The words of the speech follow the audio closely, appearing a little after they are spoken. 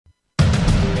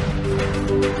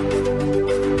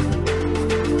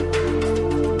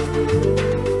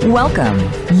Welcome.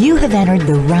 You have entered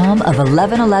the realm of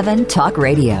 1111 Talk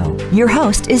Radio. Your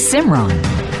host is Simran.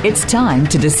 It's time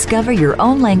to discover your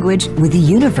own language with the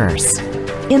universe.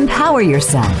 Empower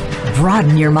yourself,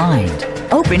 broaden your mind,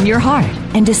 open your heart,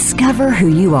 and discover who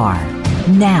you are.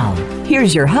 Now,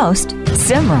 here's your host,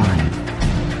 Simran.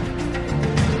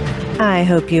 I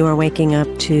hope you are waking up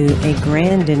to a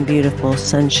grand and beautiful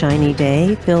sunshiny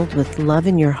day filled with love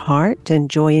in your heart and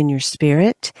joy in your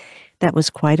spirit. That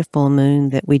was quite a full moon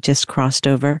that we just crossed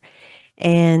over.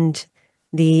 And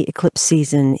the eclipse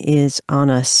season is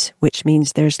on us, which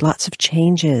means there's lots of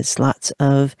changes, lots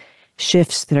of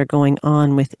shifts that are going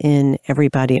on within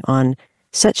everybody on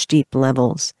such deep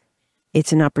levels.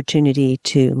 It's an opportunity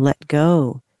to let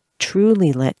go,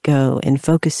 truly let go, and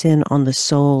focus in on the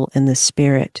soul and the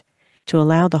spirit, to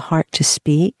allow the heart to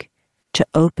speak, to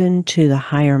open to the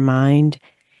higher mind,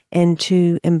 and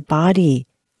to embody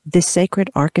this sacred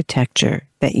architecture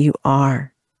that you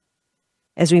are.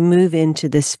 As we move into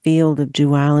this field of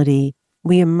duality,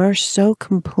 we immerse so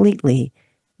completely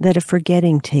that a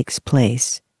forgetting takes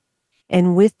place.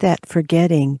 And with that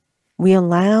forgetting, we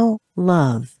allow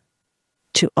love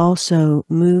to also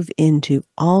move into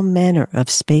all manner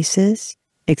of spaces,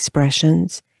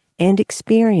 expressions, and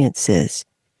experiences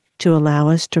to allow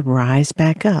us to rise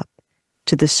back up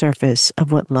to the surface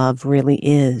of what love really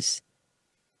is.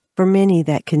 For many,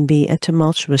 that can be a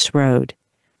tumultuous road.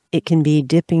 It can be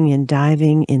dipping and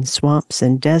diving in swamps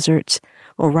and deserts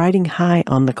or riding high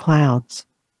on the clouds.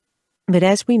 But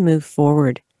as we move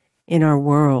forward in our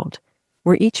world,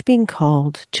 we're each being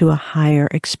called to a higher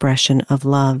expression of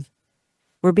love.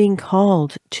 We're being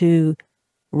called to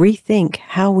rethink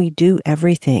how we do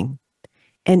everything,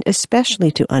 and especially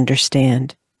to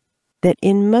understand that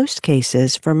in most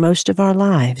cases, for most of our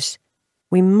lives,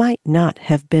 we might not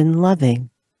have been loving,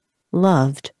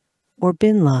 loved, or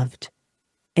been loved.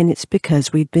 And it's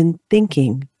because we've been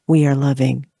thinking we are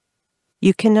loving.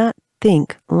 You cannot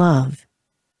think love.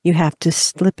 You have to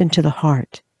slip into the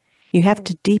heart. You have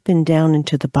to deepen down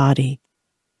into the body.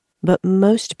 But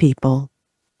most people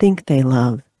think they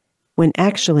love, when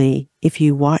actually, if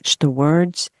you watch the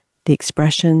words, the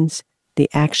expressions, the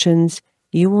actions,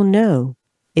 you will know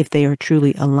if they are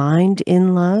truly aligned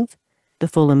in love, the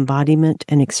full embodiment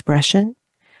and expression,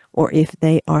 or if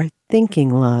they are thinking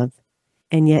love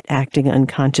and yet acting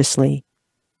unconsciously.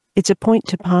 It's a point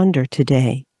to ponder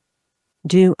today.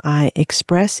 Do I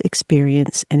express,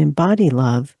 experience, and embody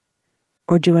love,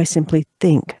 or do I simply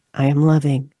think I am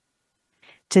loving?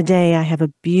 Today I have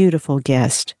a beautiful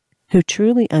guest who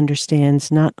truly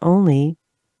understands not only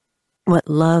what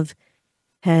love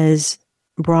has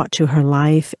brought to her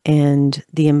life and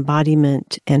the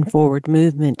embodiment and forward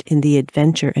movement in the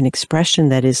adventure and expression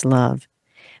that is love,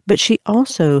 but she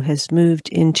also has moved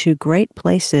into great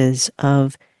places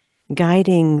of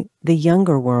guiding the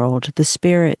younger world, the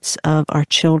spirits of our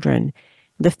children,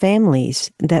 the families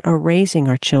that are raising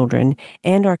our children,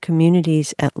 and our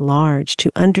communities at large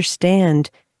to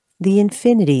understand the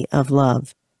infinity of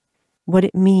love, what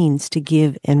it means to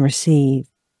give and receive,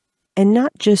 and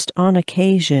not just on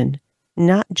occasion,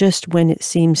 not just when it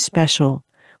seems special,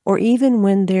 or even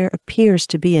when there appears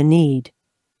to be a need,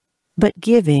 but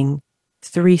giving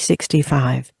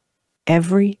 365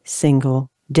 every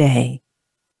single day.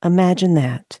 Imagine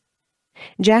that.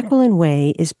 Jacqueline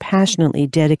Way is passionately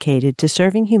dedicated to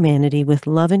serving humanity with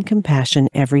love and compassion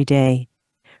every day.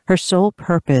 Her sole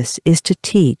purpose is to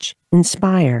teach,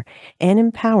 inspire, and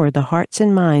empower the hearts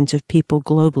and minds of people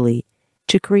globally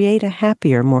to create a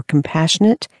happier, more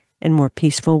compassionate, and more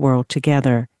peaceful world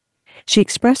together. She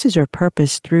expresses her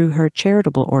purpose through her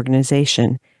charitable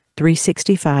organization,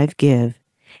 365 Give,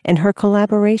 and her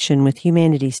collaboration with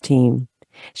Humanities Team.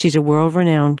 She's a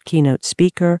world-renowned keynote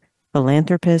speaker,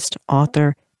 philanthropist,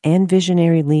 author, and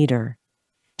visionary leader.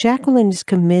 Jacqueline is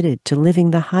committed to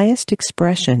living the highest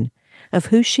expression of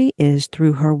who she is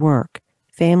through her work,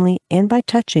 family, and by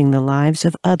touching the lives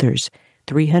of others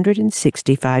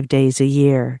 365 days a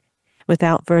year.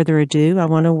 Without further ado, I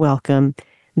want to welcome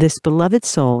this beloved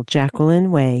soul,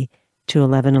 Jacqueline Way, to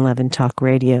 1111 Talk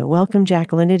Radio. Welcome,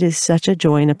 Jacqueline. It is such a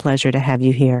joy and a pleasure to have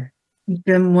you here.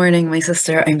 Good morning, my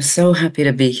sister. I'm so happy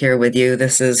to be here with you.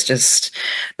 This is just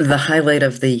the highlight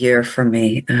of the year for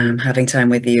me. Having time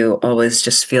with you always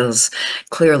just feels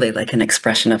clearly like an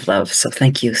expression of love. So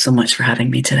thank you so much for having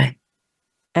me today.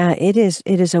 It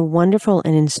is a wonderful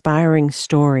and inspiring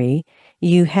story.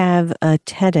 You have a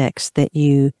TEDx that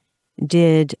you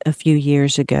did a few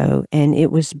years ago, and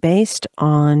it was based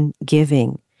on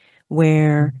giving,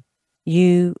 where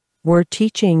you were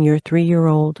teaching your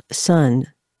 3-year-old son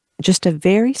just a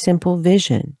very simple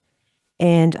vision.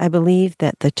 And I believe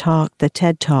that the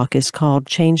TED Talk is called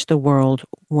Change the World,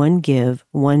 One Give,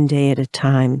 One Day at a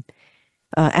Time.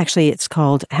 Actually, it's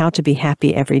called How to Be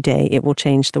Happy Every Day. It Will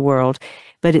Change the World.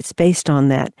 But it's based on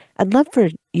that. I'd love for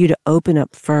you to open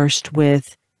up first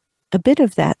with a bit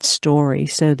of that story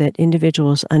so that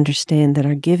individuals understand that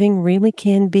our giving really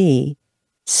can be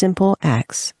simple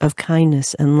acts of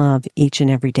kindness and love each and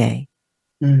every day.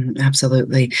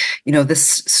 Absolutely.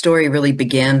 This story really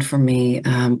began for me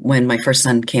when my first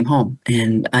son came home,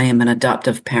 and I am an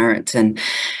adoptive parent. And,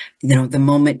 the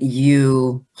moment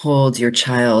you hold your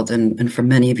child, and for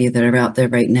many of you that are out there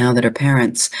right now that are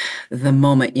parents, the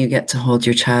moment you get to hold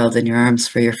your child in your arms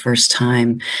for your first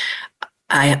time,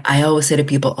 I always say to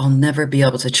people, I'll never be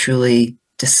able to truly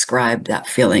describe that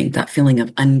feeling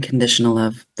of unconditional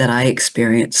love that I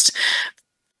experienced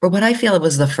for what I feel it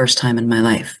was the first time in my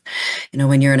life.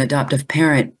 When you're an adoptive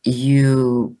parent,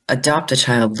 you adopt a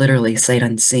child literally sight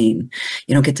unseen.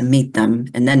 You don't get to meet them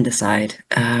and then decide.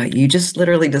 You just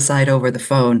literally decide over the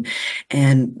phone.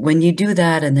 And when you do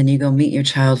that and then you go meet your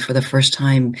child for the first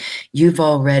time, you've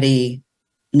already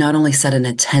not only set an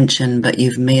intention, but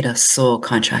you've made a soul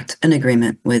contract, an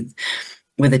agreement with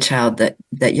a child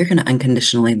that you're going to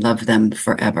unconditionally love them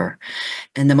forever.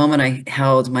 And the moment I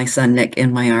held my son Nick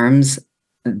in my arms,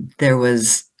 there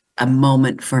was a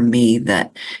moment for me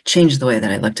that changed the way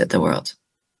that I looked at the world.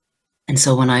 And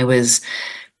so when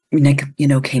Nick,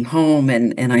 came home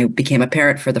and I became a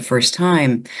parent for the first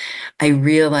time, I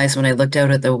realized when I looked out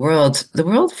at the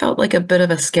world felt like a bit of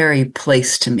a scary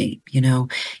place to me.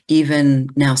 Even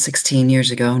now, 16 years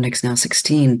ago, Nick's now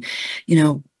 16,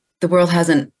 the world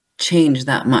hasn't changed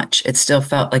that much. It still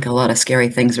felt like a lot of scary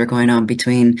things were going on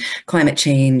between climate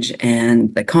change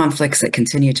and the conflicts that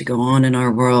continue to go on in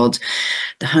our world,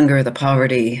 the hunger, the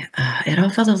poverty. It all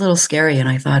felt a little scary. And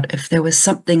I thought, if there was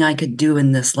something I could do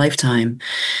in this lifetime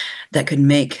that could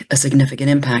make a significant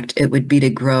impact, it would be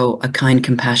to grow a kind,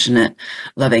 compassionate,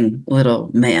 loving little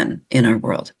man in our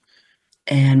world.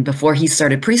 And before he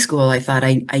started preschool, I thought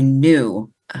I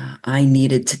knew I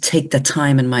needed to take the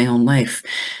time in my own life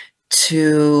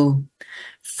to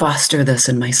foster this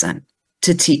in my son,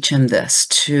 to teach him this,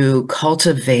 to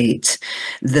cultivate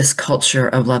this culture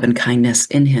of love and kindness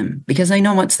in him. Because I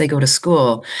know once they go to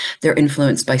school, they're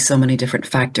influenced by so many different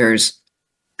factors.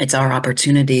 It's our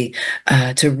opportunity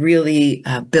to really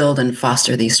build and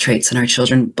foster these traits in our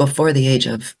children before the age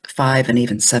of 5 and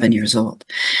even 7 years old.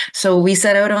 So we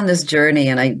set out on this journey,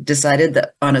 and I decided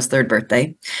that on his 3rd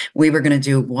birthday, we were going to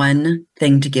do one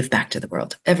thing to give back to the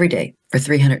world every day for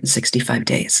 365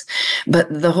 days.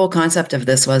 But the whole concept of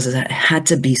this was that it had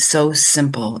to be so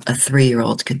simple a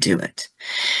 3-year-old could do it.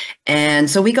 And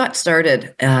so we got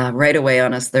started right away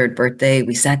on his 3rd birthday.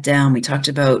 We sat down, we talked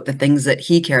about the things that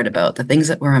he cared about, the things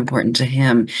that were important to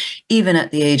him, even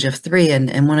at the age of 3.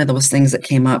 And one of those things that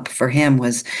came up for him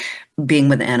was being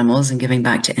with animals and giving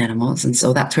back to animals. And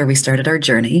so that's where we started our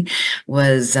journey,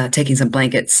 was taking some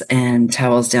blankets and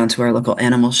towels down to our local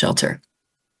animal shelter.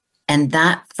 And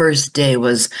that first day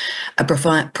was a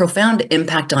profound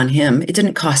impact on him. It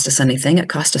didn't cost us anything. It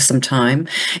cost us some time.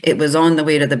 It was on the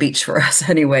way to the beach for us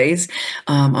anyways,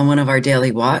 on one of our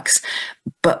daily walks.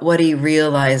 But what he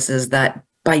realized is that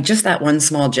by just that one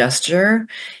small gesture,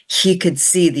 he could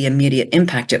see the immediate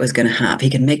impact it was going to have. He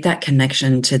could make that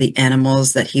connection to the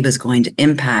animals that he was going to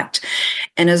impact.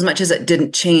 And as much as it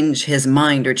didn't change his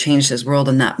mind or change his world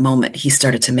in that moment, he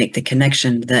started to make the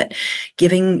connection that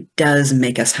giving does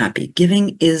make us happy.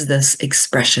 Giving is this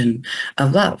expression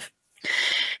of love.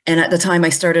 And at the time I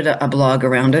started a blog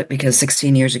around it, because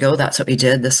 16 years ago, that's what we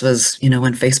did. This was,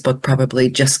 when Facebook probably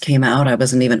just came out. I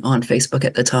wasn't even on Facebook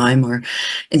at the time, or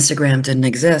Instagram didn't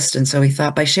exist. And so we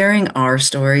thought, by sharing our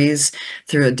stories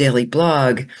through a daily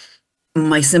blog,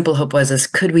 my simple hope was,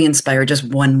 could we inspire just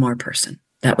one more person?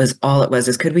 That was all it was,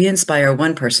 is could we inspire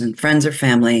one person, friends or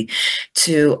family,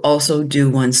 to also do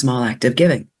one small act of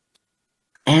giving?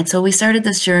 And so we started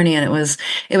this journey, and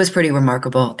it was pretty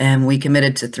remarkable. And we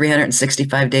committed to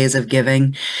 365 days of giving.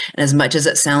 And as much as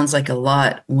it sounds like a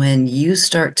lot, when you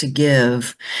start to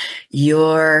give,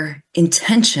 your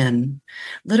intention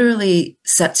literally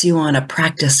sets you on a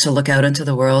practice to look out into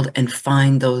the world and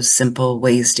find those simple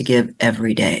ways to give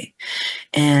every day.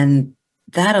 And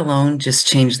that alone just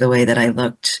changed the way that I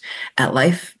looked at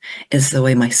life, is the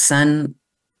way my son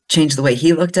changed the way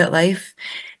he looked at life.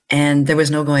 And there was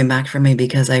no going back for me,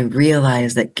 because I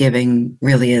realized that giving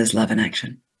really is love in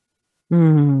action.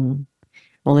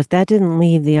 Well, if that didn't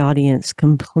leave the audience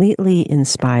completely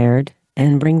inspired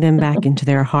and bring them back into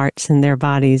their hearts and their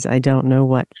bodies, I don't know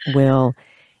what will.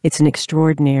 It's an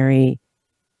extraordinary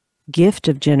gift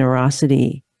of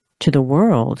generosity to the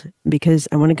world, because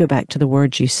I want to go back to the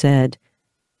words you said.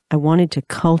 I wanted to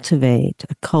cultivate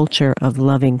a culture of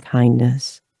loving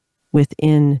kindness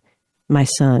within my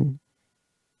son.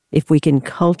 If we can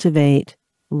cultivate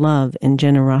love and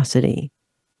generosity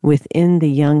within the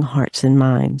young hearts and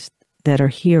minds that are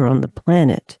here on the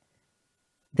planet,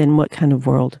 then what kind of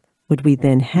world would we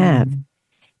then have? Mm-hmm.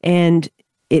 And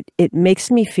it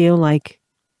makes me feel like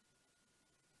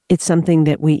it's something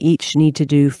that we each need to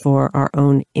do for our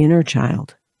own inner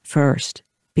child first.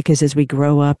 Because as we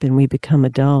grow up and we become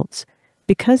adults,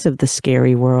 because of the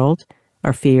scary world,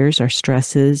 our fears, our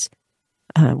stresses,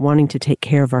 wanting to take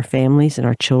care of our families and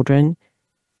our children,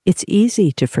 it's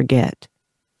easy to forget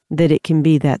that it can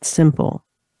be that simple,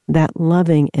 that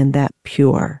loving, and that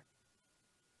pure.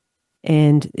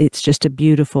 And it's just a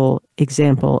beautiful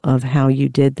example of how you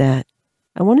did that.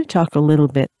 I want to talk a little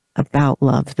bit about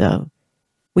love, though.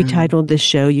 We titled this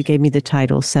show, you gave me the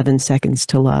title, 7 Seconds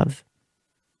to Love.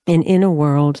 And in a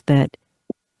world that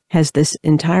has this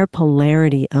entire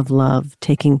polarity of love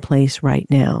taking place right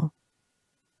now,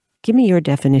 give me your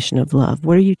definition of love.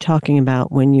 What are you talking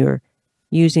about when you're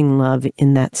using love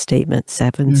in that statement,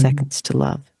 7 seconds to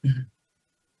love?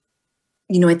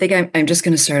 You know, I think I'm just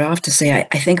going to start off to say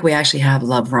I think we actually have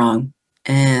love wrong.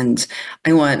 And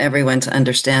I want everyone to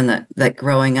understand that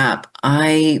growing up,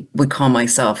 I would call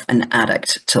myself an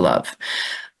addict to love.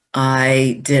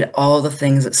 I did all the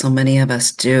things that so many of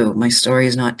us do. My story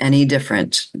is not any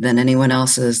different than anyone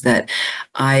else's, that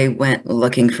I went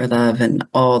looking for love in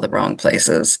all the wrong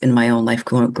places in my own life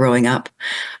growing up.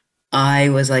 I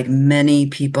was like many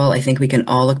people. I think we can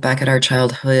all look back at our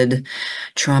childhood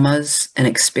traumas and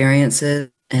experiences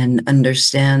and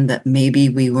understand that maybe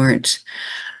we weren't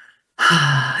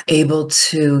able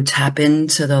to tap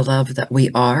into the love that we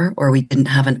are, or we didn't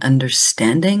have an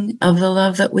understanding of the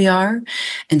love that we are.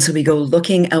 And so we go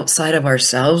looking outside of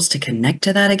ourselves to connect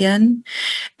to that again.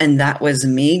 And that was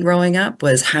me growing up,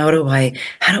 was how do I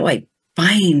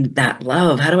find that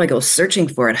love? How do I go searching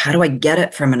for it? How do I get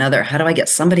it from another? How do I get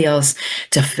somebody else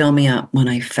to fill me up when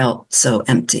I felt so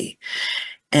empty?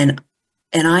 And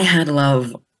I had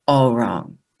love all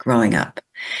wrong growing up.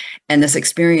 And this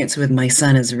experience with my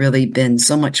son has really been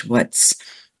so much what's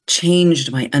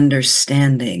changed my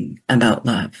understanding about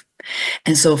love.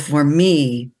 And so for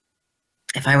me,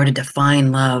 if I were to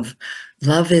define love,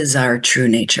 love is our true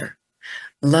nature.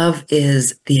 Love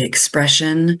is the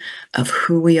expression of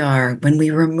who we are when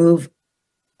we remove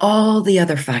all the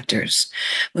other factors,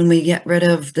 when we get rid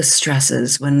of the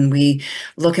stresses, when we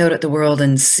look out at the world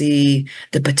and see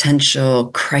the potential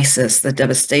crisis, the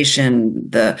devastation,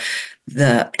 the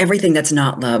everything that's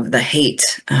not love, the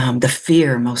hate, the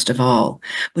fear, most of all.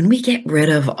 When we get rid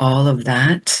of all of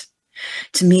that,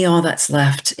 to me, all that's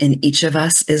left in each of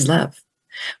us is love.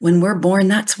 When we're born,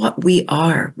 that's what we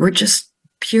are. We're just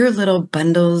pure little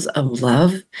bundles of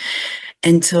love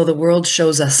until the world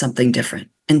shows us something different,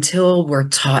 until we're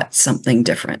taught something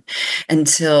different,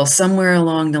 until somewhere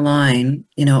along the line,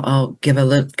 you know, I'll give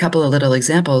a couple of little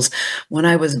examples. When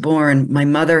I was born, my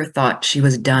mother thought she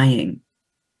was dying.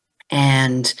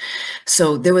 And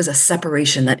so there was a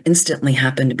separation that instantly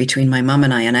happened between my mom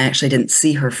and I actually didn't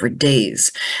see her for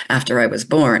days after I was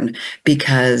born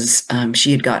because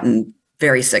she had gotten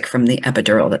very sick from the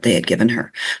epidural that they had given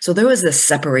her. So there was this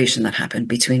separation that happened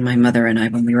between my mother and I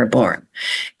when we were born.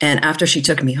 And after she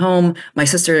took me home, my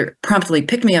sister promptly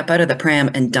picked me up out of the pram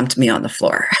and dumped me on the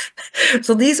floor.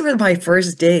 So these were my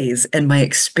first days and my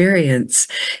experience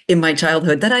in my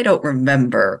childhood that I don't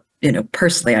remember. You know,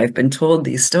 personally, I've been told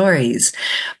these stories,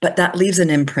 but that leaves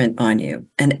an imprint on you.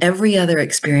 And every other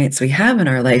experience we have in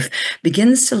our life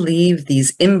begins to leave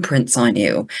these imprints on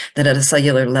you that at a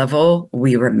cellular level,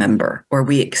 we remember or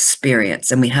we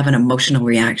experience and we have an emotional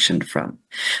reaction from.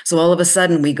 So all of a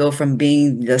sudden we go from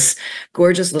being this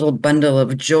gorgeous little bundle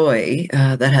of joy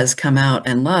that has come out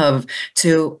and love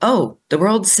to, oh, the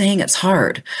world's saying it's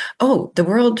hard. Oh, the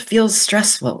world feels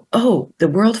stressful. Oh, the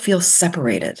world feels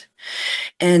separated.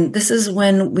 And this is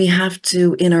when we have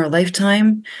to, in our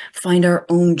lifetime, find our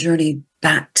own journey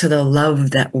back to the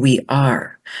love that we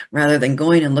are, rather than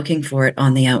going and looking for it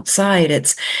on the outside.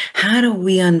 It's how do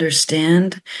we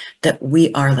understand that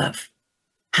we are love?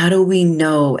 How do we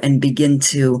know and begin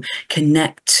to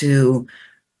connect to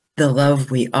the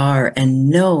love we are and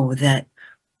know that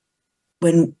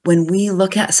when we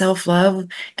look at self-love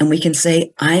and we can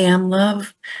say, I am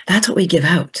love, that's what we give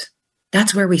out.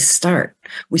 That's where we start.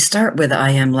 We start with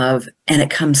I am love and it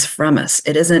comes from us.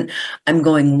 It isn't, I'm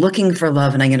going looking for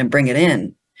love and I'm going to bring it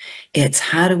in. It's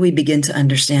how do we begin to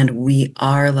understand we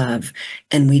are love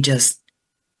and we just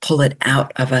pull it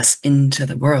out of us into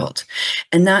the world.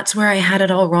 And that's where I had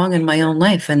it all wrong in my own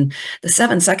life. And the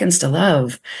 7 seconds to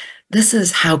love, this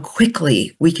is how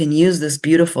quickly we can use this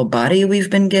beautiful body we've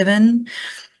been given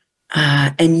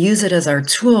and use it as our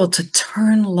tool to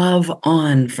turn love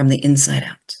on from the inside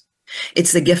out.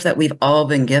 It's the gift that we've all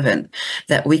been given,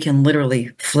 that we can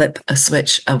literally flip a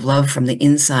switch of love from the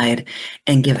inside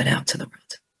and give it out to the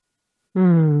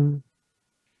world.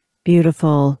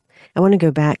 Beautiful. I want to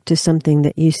go back to something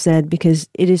that you said, because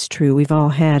it is true. We've all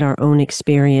had our own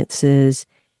experiences,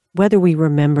 whether we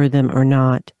remember them or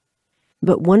not.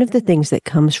 But one of the things that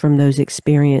comes from those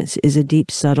experiences is a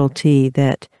deep subtlety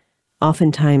that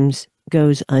oftentimes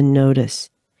goes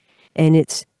unnoticed. And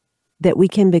it's that we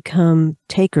can become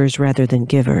takers rather than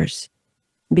givers.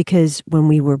 Because when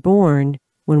we were born,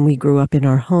 when we grew up in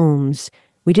our homes,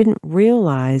 we didn't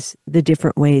realize the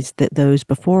different ways that those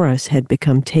before us had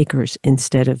become takers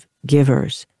instead of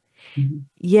givers. Mm-hmm.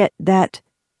 Yet that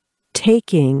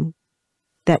taking,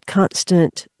 that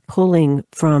constant pulling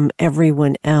from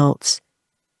everyone else,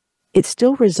 it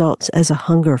still results as a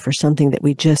hunger for something that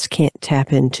we just can't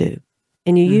tap into.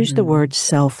 And you use the word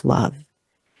self-love.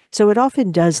 So it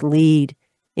often does lead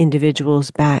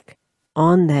individuals back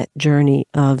on that journey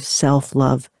of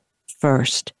self-love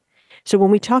first. So when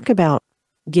we talk about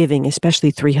giving,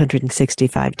 especially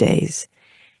 365 days,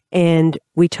 and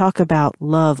we talk about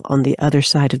love on the other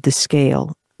side of the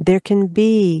scale, there can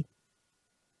be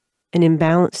an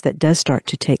imbalance that does start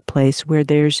to take place where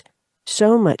there's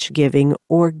so much giving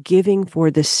or giving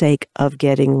for the sake of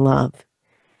getting love.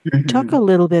 Talk a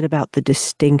little bit about the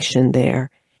distinction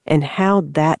there and how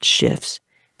that shifts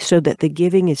so that the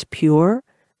giving is pure,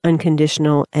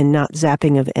 unconditional, and not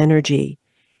zapping of energy,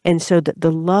 and so that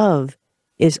the love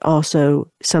is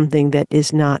also something that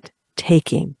is not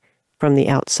taking from the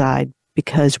outside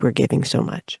because we're giving so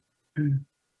much.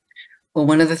 Well,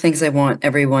 one of the things I want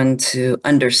everyone to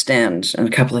understand, and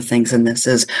a couple of things in this,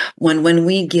 is when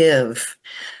we give,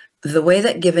 the way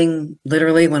that giving,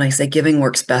 literally, when I say giving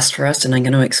works best for us, and I'm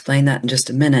going to explain that in just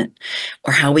a minute,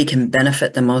 or how we can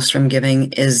benefit the most from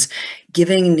giving, is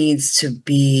giving needs to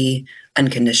be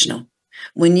unconditional.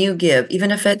 When you give, even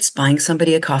if it's buying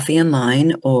somebody a coffee in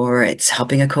line, or it's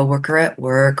helping a coworker at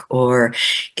work, or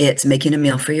it's making a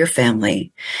meal for your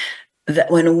family, that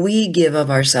when we give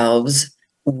of ourselves,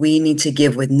 we need to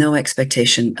give with no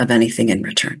expectation of anything in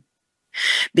return.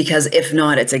 Because if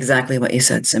not, it's exactly what you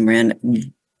said,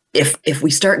 Simran. If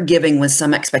we start giving with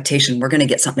some expectation, we're going to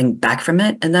get something back from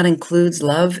it, and that includes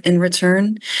love in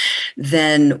return,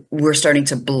 then we're starting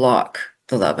to block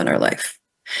the love in our life.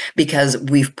 Because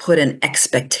we've put an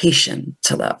expectation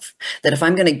to love, that if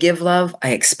I'm going to give love,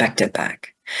 I expect it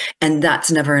back. And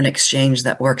that's never an exchange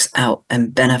that works out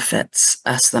and benefits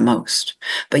us the most.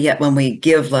 But yet when we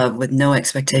give love with no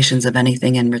expectations of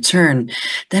anything in return,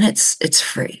 then it's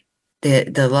free.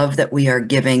 The love that we are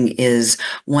giving is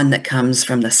one that comes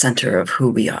from the center of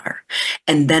who we are.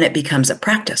 And then it becomes a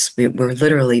practice. We're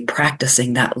literally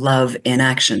practicing that love in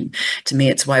action. To me,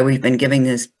 it's why we've been giving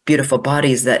these beautiful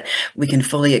bodies, that we can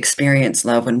fully experience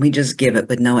love when we just give it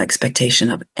with no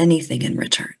expectation of anything in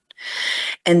return.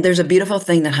 And there's a beautiful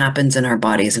thing that happens in our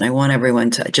bodies, and I want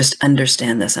everyone to just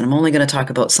understand this. And I'm only going to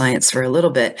talk about science for a little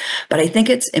bit, but I think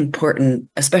it's important,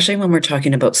 especially when we're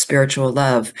talking about spiritual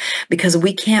love, because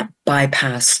we can't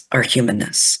bypass our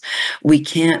humanness. We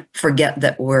can't forget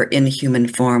that we're in human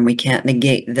form. We can't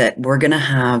negate that we're going to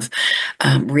have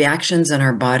reactions in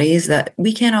our bodies that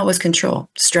we can't always control.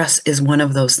 Stress is one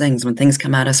of those things. When things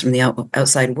come at us from the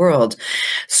outside world,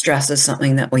 stress is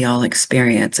something that we all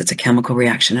experience. It's a chemical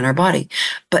reaction in our body.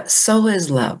 But so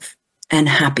is love and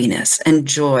happiness and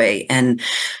joy and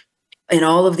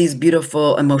all of these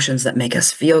beautiful emotions that make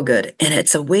us feel good. And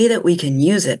it's a way that we can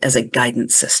use it as a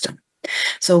guidance system.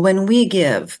 So when we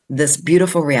give, this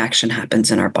beautiful reaction happens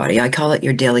in our body. I call it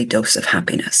your daily dose of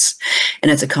happiness.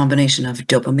 And it's a combination of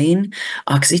dopamine,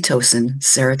 oxytocin,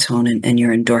 serotonin, and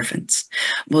your endorphins.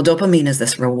 Well, dopamine is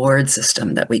this reward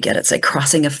system that we get. It's like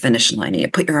crossing a finish line. You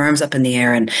put your arms up in the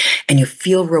air and you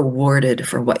feel rewarded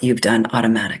for what you've done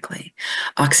automatically.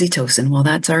 Oxytocin, well,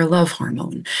 that's our love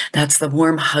hormone. That's the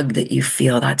warm hug that you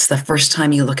feel. That's the first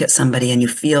time you look at somebody and you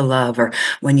feel love, or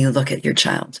when you look at your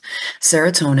child.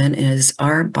 Serotonin is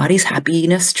our body's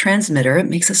happiness transmitter. It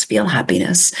makes us feel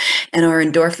happiness. And our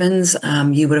endorphins,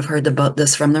 you would have heard about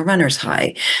this from the runner's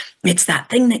high. It's that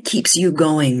thing that keeps you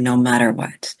going no matter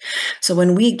what. So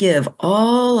when we give,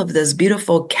 all of this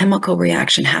beautiful chemical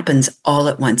reaction happens all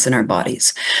at once in our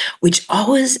bodies, which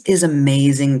always is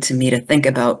amazing to me to think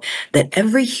about, that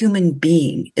every human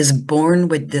being is born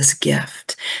with this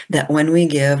gift, that when we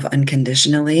give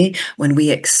unconditionally, when we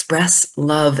express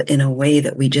love in a way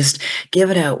that we just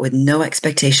give it out with no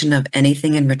expectation of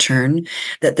anything in return,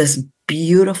 that this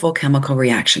beautiful chemical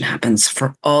reaction happens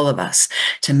for all of us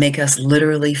to make us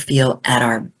literally feel at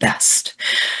our best.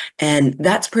 And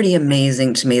that's pretty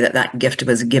amazing to me, that that gift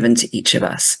was given to each of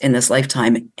us in this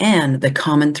lifetime, and the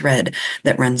common thread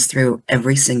that runs through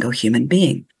every single human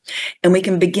being. And we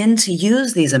can begin to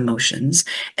use these emotions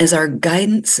as our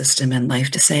guidance system in life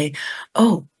to say,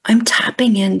 oh, I'm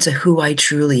tapping into who I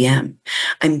truly am.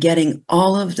 I'm getting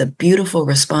all of the beautiful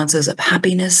responses of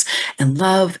happiness and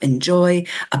love and joy,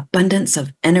 abundance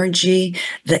of energy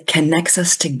that connects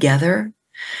us together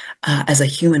as a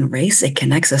human race. It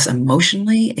connects us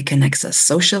emotionally. It connects us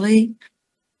socially.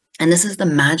 And this is the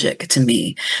magic to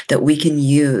me that we can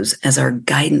use as our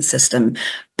guidance system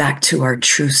back to our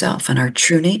true self and our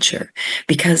true nature,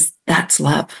 because that's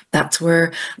love. That's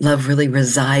where love really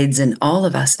resides in all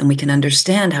of us. And we can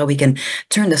understand how we can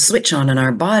turn the switch on in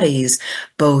our bodies,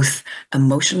 both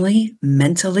emotionally,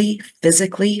 mentally,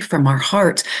 physically, from our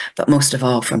heart, but most of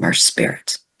all from our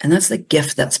spirit. And that's the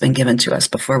gift that's been given to us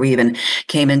before we even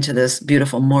came into this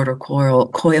beautiful mortal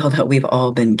coil that we've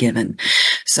all been given.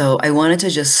 So I wanted to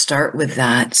just start with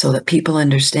that so that people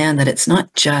understand that it's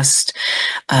not just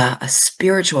a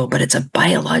spiritual, but it's a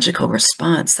biological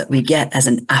response that we get as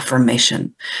an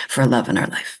affirmation for love in our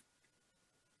life.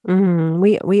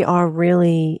 We are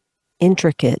really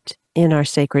intricate in our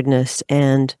sacredness,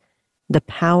 and the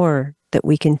power that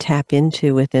we can tap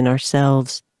into within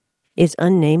ourselves is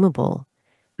unnameable.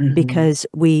 Because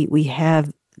we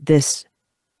have this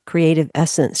creative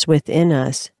essence within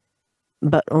us,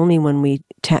 but only when we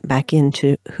tap back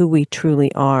into who we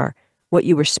truly are. What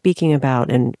you were speaking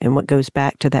about, and what goes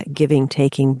back to that giving,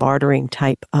 taking, bartering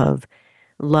type of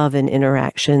love and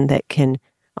interaction that can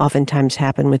oftentimes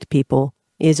happen with people,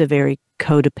 is a very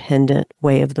codependent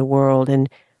way of the world. And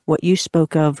what you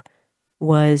spoke of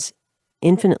was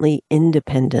infinitely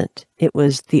independent. It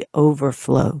was the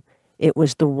overflow. It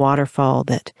was the waterfall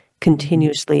that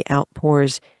continuously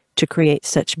outpours to create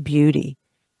such beauty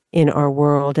in our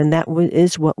world. And that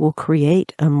is what will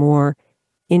create a more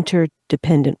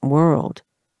interdependent world.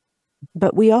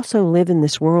 But we also live in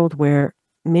this world where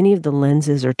many of the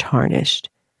lenses are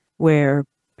tarnished, where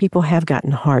people have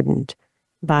gotten hardened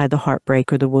by the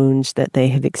heartbreak or the wounds that they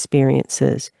have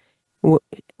experienced.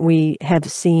 We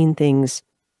have seen things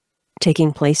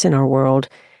taking place in our world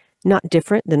not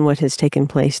different than what has taken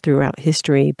place throughout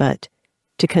history, but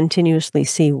to continuously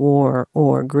see war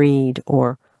or greed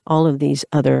or all of these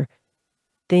other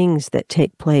things that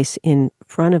take place in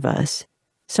front of us,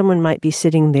 someone might be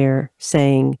sitting there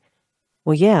saying,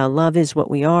 well, yeah, love is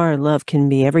what we are. Love can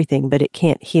be everything, but it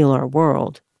can't heal our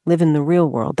world. Live in the real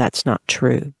world. That's not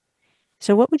true.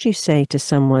 So what would you say to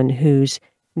someone who's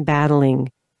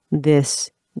battling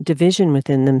this division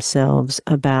within themselves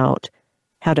about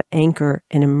how to anchor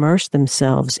and immerse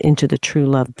themselves into the true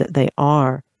love that they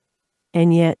are,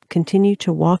 and yet continue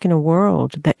to walk in a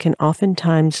world that can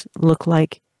oftentimes look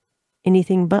like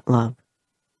anything but love?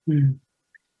 You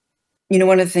know,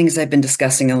 one of the things I've been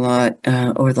discussing a lot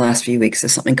over the last few weeks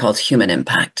is something called human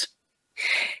impact.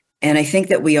 And I think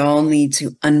that we all need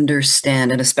to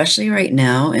understand, and especially right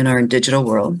now in our digital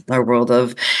world, our world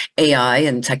of AI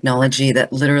and technology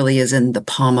that literally is in the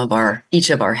palm of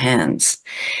each of our hands,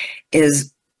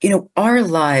 is, you know, our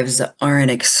lives are an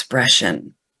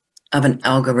expression of an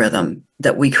algorithm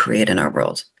that we create in our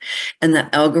world. And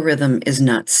that algorithm is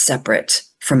not separate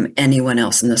from anyone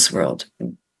else in this world.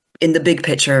 In the big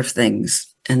picture of things,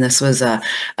 and this was a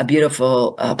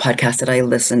beautiful podcast that I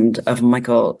listened of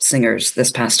Michael Singer's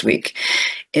this past week,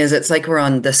 is it's like we're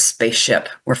on this spaceship.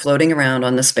 We're floating around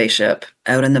on the spaceship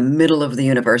out in the middle of the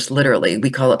universe, literally.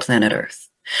 We call it planet Earth.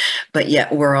 But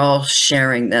yet we're all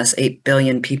sharing this. 8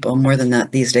 billion people, more than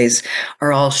that these days,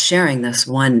 are all sharing this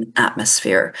one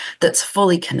atmosphere that's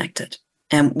fully connected.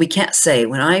 And we can't say,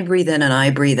 when I breathe in and I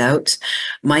breathe out,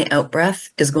 my out breath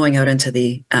is going out into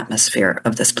the atmosphere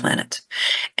of this planet.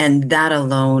 And that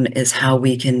alone is how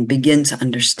we can begin to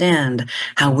understand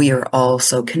how we are all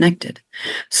so connected.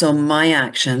 So my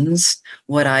actions,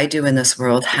 what I do in this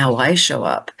world, how I show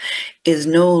up, is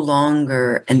no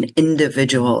longer an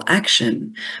individual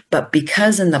action, but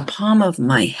because in the palm of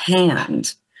my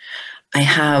hand, I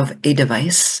have a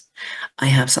device. I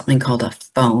have something called a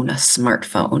phone, a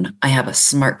smartphone. I have a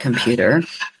smart computer.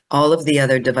 all of the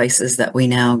other devices that we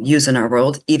now use in our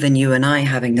world, even you and I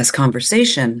having this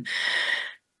conversation,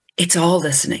 it's all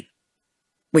listening,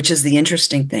 which is the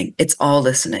interesting thing. It's all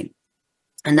listening.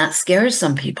 And that scares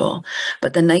some people.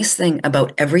 But the nice thing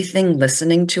about everything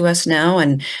listening to us now,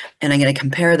 and I'm going to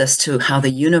compare this to how the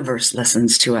universe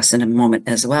listens to us in a moment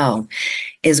as well,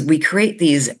 is we create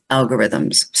these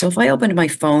algorithms. So if I opened my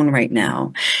phone right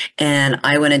now and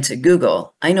I went into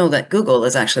Google, I know that Google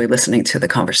is actually listening to the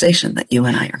conversation that you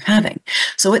and I are having.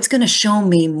 So it's going to show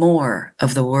me more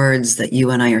of the words that you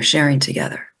and I are sharing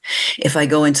together. If I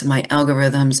go into my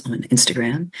algorithms on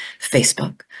Instagram,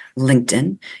 Facebook,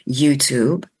 LinkedIn,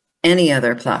 YouTube, any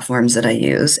other platforms that I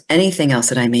use, anything else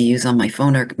that I may use on my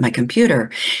phone or my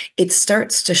computer, it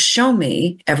starts to show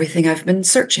me everything I've been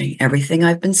searching, everything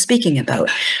I've been speaking about,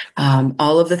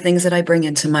 all of the things that I bring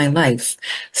into my life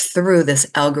through this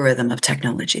algorithm of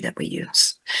technology that we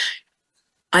use.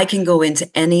 I can go into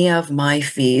any of my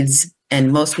feeds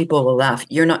and most people will laugh.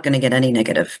 You're not going to get any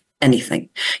negative anything.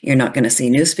 You're not going to see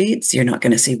news feeds. You're not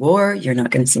going to see war. You're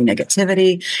not going to see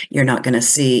negativity. You're not going to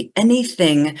see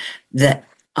anything that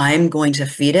I'm going to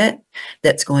feed it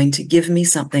that's going to give me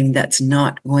something that's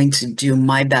not going to do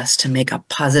my best to make a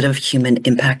positive human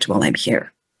impact while I'm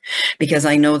here. Because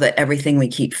I know that everything we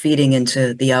keep feeding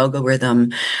into the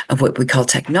algorithm of what we call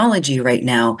technology right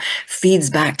now feeds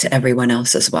back to everyone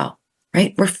else as well,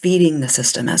 right? We're feeding the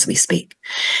system as we speak.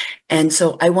 And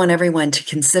so I want everyone to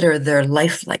consider their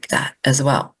life like that as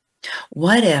well.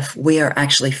 What if we are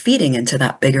actually feeding into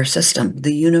that bigger system,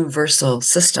 the universal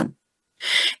system?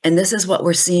 And this is what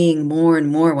we're seeing more and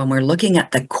more when we're looking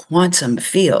at the quantum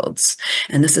fields.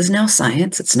 And this is now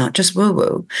science, it's not just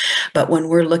woo-woo. But when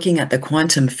we're looking at the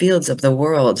quantum fields of the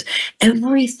world,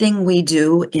 everything we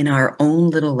do in our own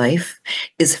little life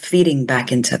is feeding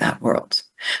back into that world.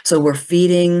 So we're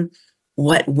feeding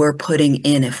what we're putting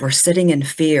in. If we're sitting in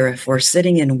fear, if we're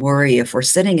sitting in worry, if we're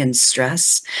sitting in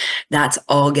stress, that's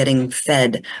all getting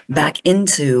fed back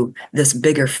into this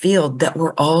bigger field that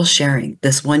we're all sharing,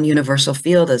 this one universal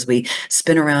field as we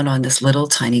spin around on this little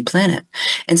tiny planet.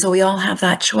 And so we all have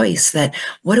that choice that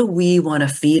what do we want to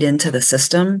feed into the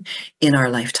system in our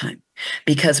lifetime?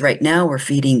 Because right now we're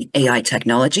feeding AI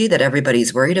technology that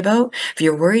everybody's worried about. If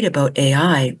you're worried about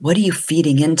AI, what are you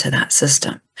feeding into that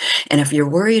system? And if you're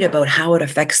worried about how it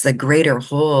affects the greater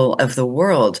whole of the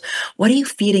world, what are you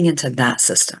feeding into that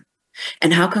system?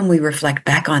 And how can we reflect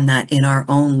back on that in our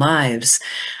own lives?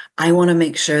 I want to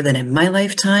make sure that in my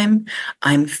lifetime,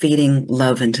 I'm feeding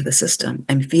love into the system.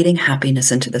 I'm feeding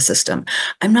happiness into the system.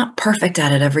 I'm not perfect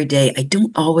at it every day. I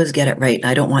don't always get it right.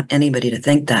 I don't want anybody to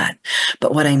think that.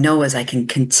 But what I know is I can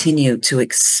continue to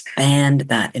expand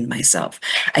that in myself.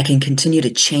 I can continue to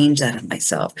change that in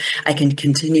myself. I can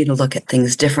continue to look at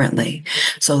things differently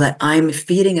so that I'm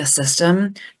feeding a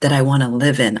system that I want to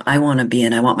live in. I want to be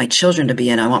in. I want my children to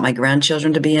be in. I want my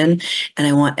grandchildren to be in. And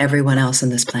I want everyone else on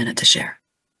this planet to share.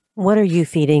 What are you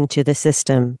feeding to the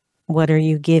system? What are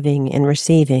you giving and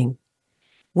receiving?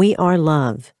 We are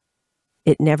love.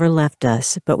 It never left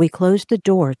us, but we closed the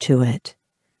door to it.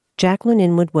 Jacqueline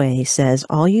Inwood Way says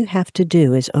all you have to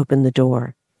do is open the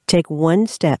door. Take one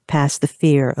step past the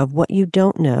fear of what you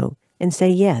don't know and say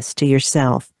yes to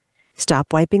yourself.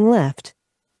 Stop wiping left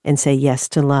and say yes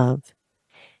to love.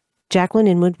 Jacqueline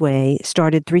Inwood Way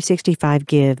started 365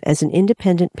 Give as an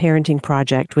independent parenting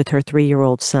project with her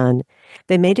 3-year-old son.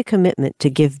 They made a commitment to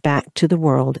give back to the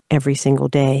world every single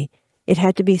day. It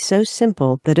had to be so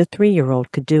simple that a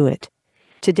 3-year-old could do it.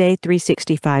 Today,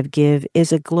 365 Give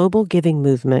is a global giving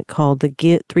movement called the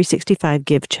 365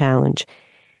 Give Challenge,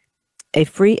 a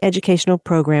free educational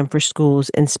program for schools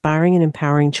inspiring and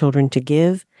empowering children to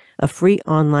give, a free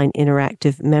online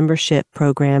interactive membership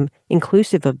program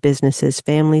inclusive of businesses,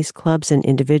 families, clubs, and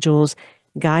individuals,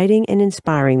 guiding and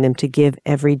inspiring them to give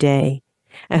every day.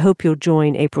 I hope you'll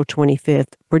join April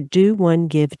 25th for Do One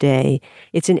Give Day.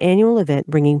 It's an annual event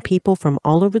bringing people from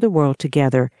all over the world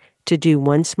together to do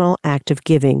one small act of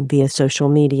giving via social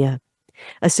media.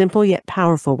 A simple yet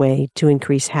powerful way to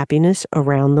increase happiness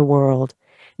around the world.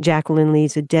 Jacqueline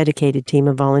leads a dedicated team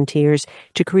of volunteers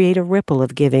to create a ripple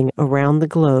of giving around the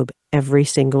globe every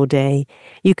single day.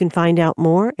 You can find out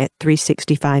more at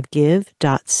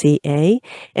 365give.ca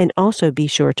and also be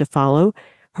sure to follow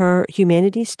her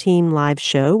Humanities Team live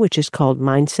show, which is called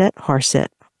Mindset,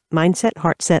 Heartset,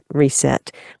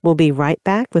 Reset. We'll be right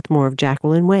back with more of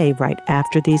Jacqueline Way right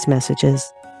after these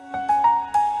messages.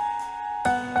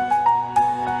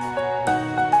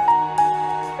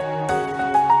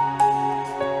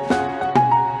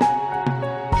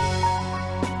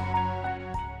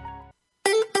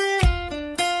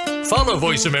 Follow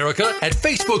Voice America at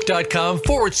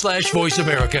facebook.com/Voice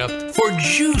America for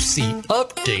juicy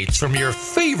updates from your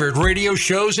favorite radio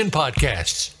shows and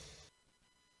podcasts.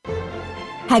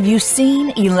 Have you seen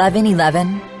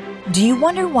 1111? Do you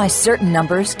wonder why certain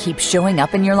numbers keep showing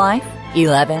up in your life?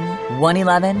 11,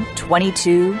 111,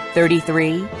 22,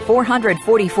 33,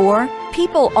 444.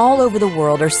 People all over the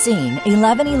world are seeing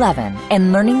 1111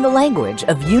 and learning the language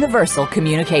of universal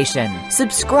communication.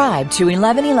 Subscribe to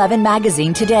 1111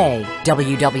 Magazine today.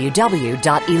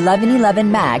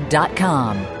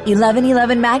 www.1111mag.com.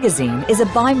 1111 Magazine is a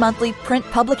bi-monthly print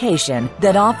publication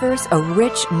that offers a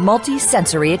rich,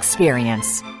 multi-sensory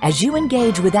experience. As you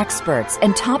engage with experts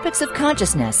and topics of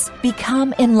consciousness,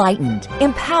 become enlightened,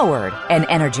 empowered, and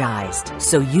energized,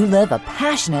 so you live a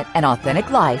passionate and authentic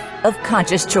life of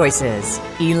conscious choices.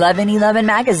 1111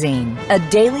 Magazine, a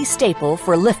daily staple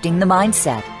for lifting the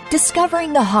mindset,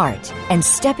 discovering the heart, and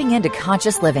stepping into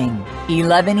conscious living.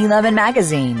 1111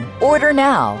 Magazine. Order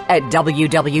now at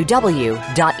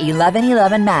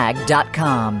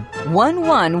www.1111mag.com.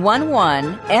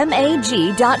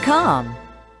 1111mag.com.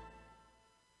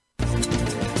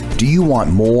 Do you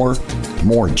want more?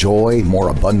 More joy, more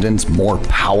abundance, more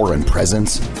power and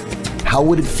presence? How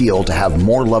would it feel to have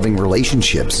more loving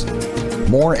relationships?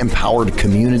 More empowered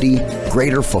community,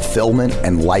 greater fulfillment,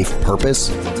 and life purpose?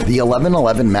 The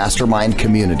 1111 Mastermind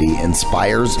community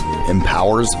inspires,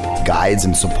 empowers, guides,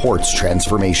 and supports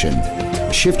transformation.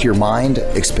 Shift your mind,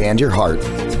 expand your heart,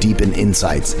 deepen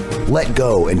insights, let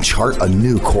go and chart a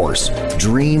new course,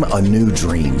 dream a new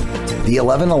dream. The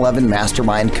 1111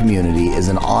 Mastermind community is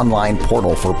an online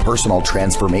portal for personal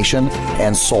transformation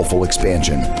and soulful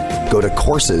expansion. Go to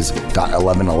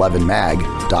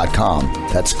courses.1111mag.com.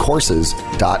 That's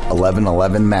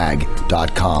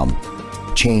courses.1111mag.com.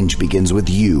 Change begins with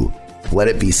you. Let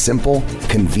it be simple,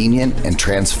 convenient, and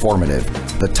transformative.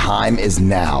 The time is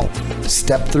now.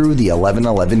 Step through the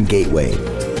 1111 gateway.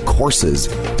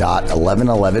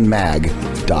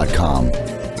 Courses.1111mag.com.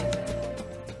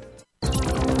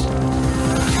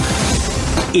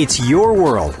 It's your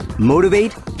world.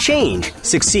 Motivate, change,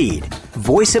 succeed.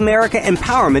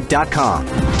 VoiceAmericaEmpowerment.com.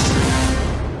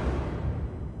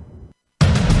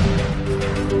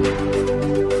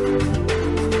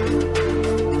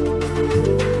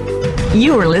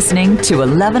 You are listening to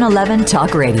 1111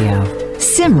 Talk Radio.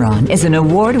 Simran is an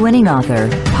award-winning author,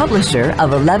 publisher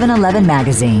of 1111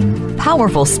 Magazine,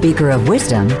 powerful speaker of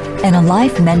wisdom, and a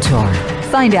life mentor.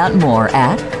 Find out more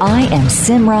at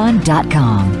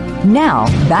IamSimran.com. Now,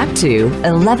 back to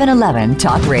 1111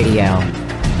 Talk Radio.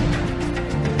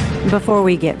 Before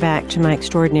we get back to my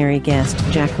extraordinary guest,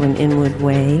 Jacqueline Inwood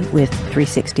Way with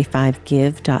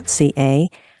 365give.ca,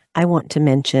 I want to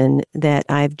mention that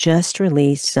I've just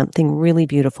released something really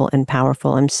beautiful and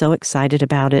powerful. I'm so excited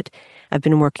about it. I've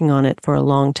been working on it for a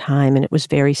long time, and it was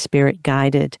very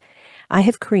spirit-guided. I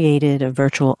have created a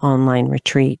virtual online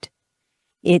retreat.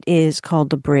 It is called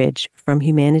The Bridge from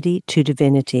Humanity to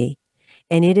Divinity,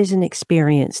 and it is an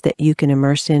experience that you can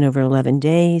immerse in over 11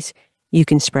 days. You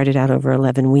can spread it out over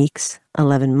 11 weeks,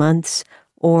 11 months,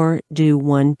 or do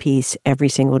one piece every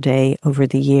single day over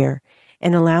the year,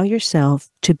 and allow yourself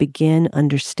to begin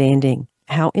understanding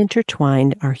how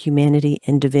intertwined our humanity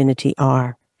and divinity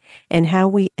are, and how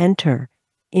we enter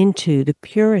into the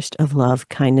purest of love,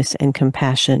 kindness, and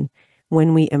compassion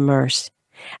when we immerse.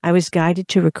 I was guided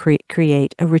to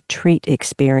create a retreat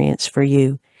experience for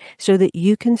you so that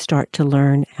you can start to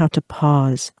learn how to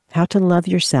pause, how to love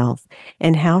yourself,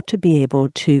 and how to be able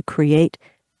to create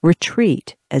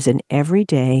retreat as an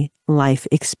everyday life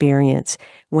experience.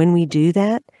 When we do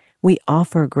that, we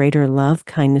offer greater love,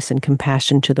 kindness, and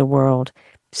compassion to the world.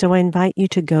 So I invite you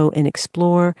to go and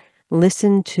explore,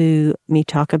 listen to me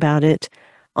talk about it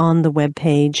on the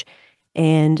webpage,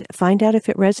 and find out if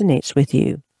it resonates with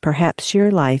you. Perhaps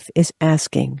your life is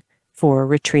asking for a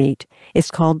retreat. It's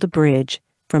called The Bridge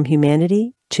from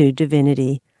Humanity to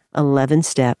Divinity, 11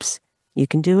 steps. You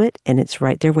can do it, and it's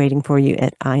right there waiting for you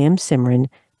at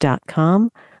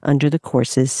IamSimran.com under the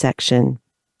courses section.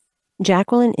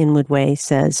 Jacqueline Inwood Way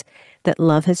says that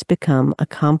love has become a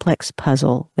complex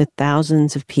puzzle with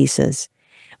thousands of pieces.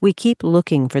 We keep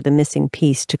looking for the missing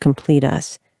piece to complete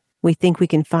us. We think we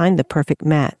can find the perfect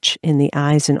match in the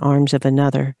eyes and arms of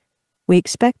another. We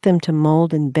expect them to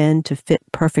mold and bend to fit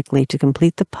perfectly to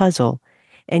complete the puzzle,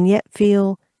 and yet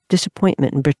feel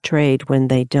disappointment and betrayed when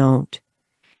they don't.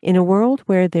 In a world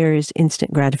where there is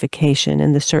instant gratification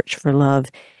and the search for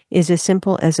love is as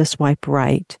simple as a swipe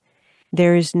right,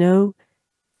 there is no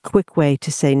quick way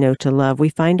to say no to love. We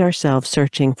find ourselves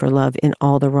searching for love in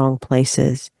all the wrong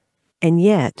places. And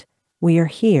yet, we are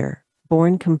here,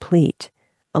 born complete,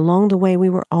 Along the way, we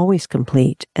were always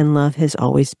complete, and love has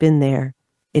always been there.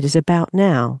 It is about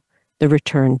now, the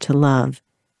return to love,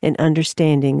 and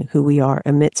understanding who we are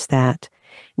amidst that.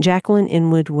 Jacqueline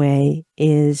Inwood Way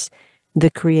is the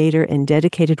creator and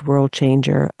dedicated world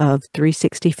changer of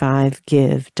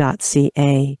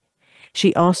 365give.ca.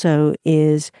 She also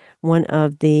is one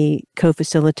of the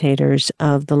co-facilitators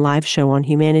of the live show on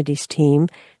Humanity's team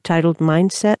titled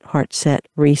Mindset, Heartset,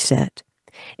 Reset.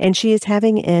 And she is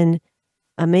having an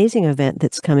amazing event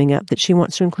that's coming up that she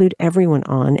wants to include everyone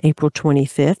on April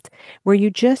 25th, where you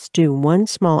just do one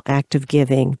small act of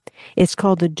giving. It's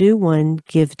called the Do One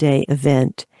Give Day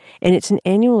event, and it's an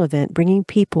annual event bringing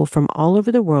people from all over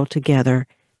the world together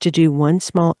to do one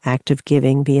small act of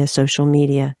giving via social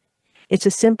media. It's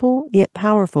a simple yet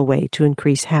powerful way to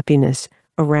increase happiness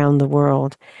around the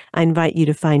world. I invite you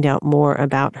to find out more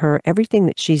about her, everything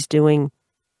that she's doing,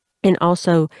 and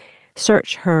also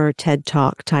search her TED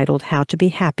Talk titled How to Be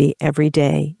Happy Every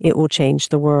Day. It will change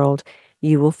the world.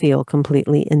 You will feel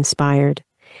completely inspired.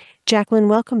 Jacqueline,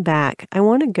 welcome back. I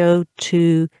want to go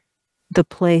to the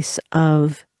place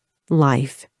of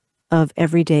life, of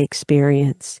everyday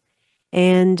experience.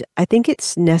 And I think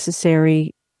it's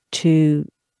necessary to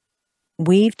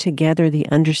weave together the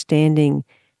understanding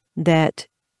that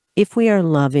if we are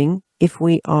loving, if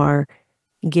we are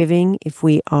giving, if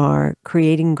we are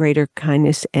creating greater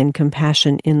kindness and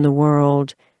compassion in the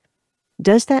world,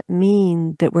 does that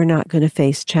mean that we're not going to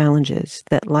face challenges,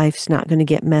 that life's not going to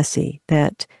get messy,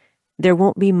 that there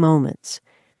won't be moments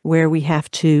where we have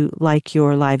to, like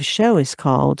your live show is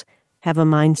called, have a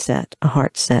mindset, a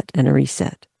heart set, and a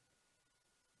reset?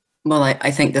 Well, I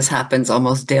think this happens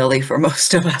almost daily for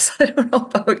most of us. I don't know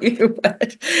about you,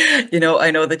 but,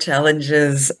 I know the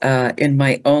challenges in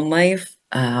my own life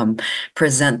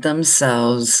present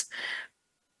themselves,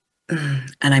 and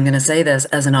I'm going to say this,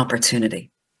 as an opportunity.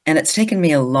 And it's taken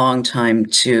me a long time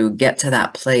to get to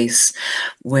that place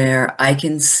where I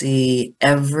can see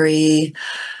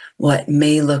what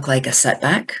may look like a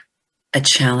setback, a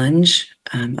challenge,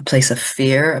 a place of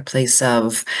fear, a place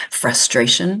of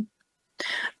frustration,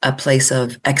 a place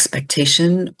of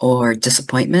expectation or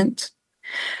disappointment,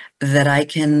 that I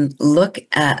can look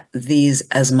at these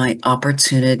as my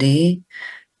opportunity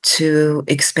to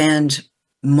expand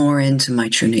more into my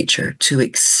true nature, to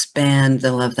expand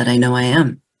the love that I know I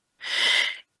am.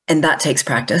 And that takes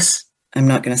practice. I'm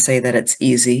not going to say that it's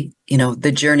easy.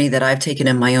 The journey that I've taken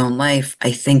in my own life,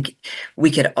 I think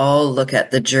we could all look at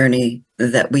the journey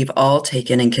that we've all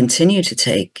taken and continue to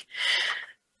take,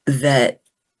 that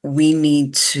we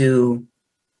need to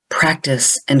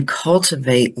practice and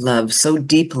cultivate love so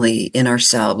deeply in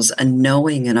ourselves, and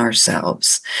knowing in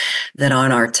ourselves that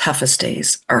on our toughest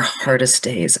days, our hardest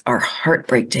days, our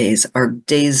heartbreak days, our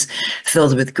days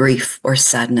filled with grief or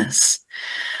sadness,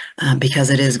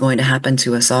 because it is going to happen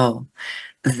to us all,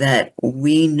 that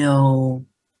we know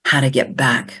how to get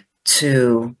back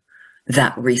to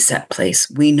that reset place.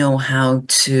 We know how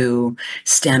to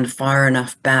stand far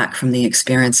enough back from the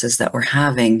experiences that we're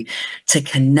having to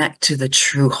connect to the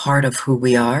true heart of who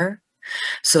we are,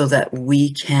 so that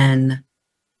we can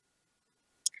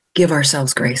give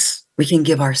ourselves grace. We can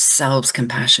give ourselves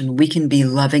compassion. We can be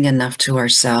loving enough to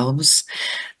ourselves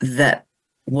that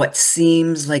what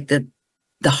seems like the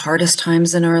hardest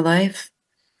times in our life,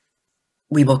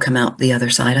 we will come out the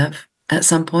other side of at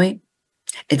some point.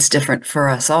 It's different for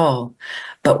us all.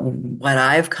 But what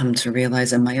I've come to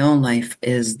realize in my own life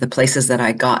is the places that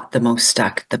I got the most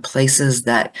stuck, the places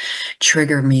that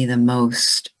trigger me the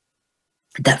most,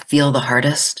 that feel the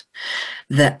hardest,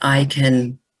 that I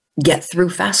can get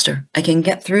through faster. I can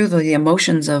get through the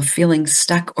emotions of feeling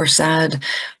stuck or sad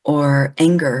or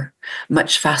anger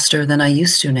much faster than I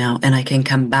used to now. And I can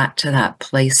come back to that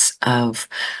place of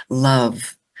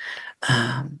love.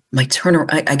 I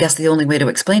guess the only way to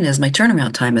explain it is my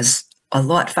turnaround time is a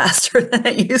lot faster than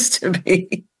it used to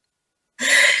be.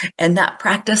 And that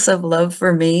practice of love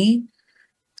for me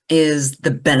is the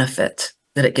benefit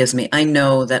that it gives me. I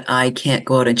know that I can't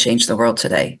go out and change the world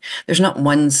today. There's not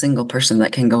one single person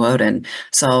that can go out and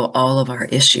solve all of our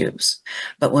issues.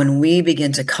 But when we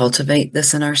begin to cultivate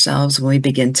this in ourselves, when we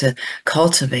begin to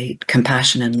cultivate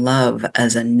compassion and love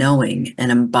as a knowing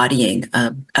and embodying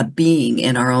a being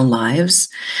in our own lives,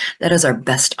 that is our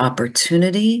best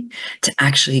opportunity to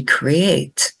actually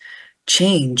create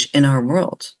change in our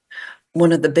world.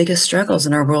 One of the biggest struggles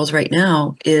in our world right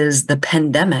now is the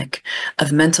pandemic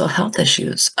of mental health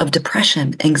issues, of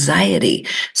depression, anxiety,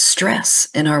 stress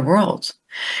in our world.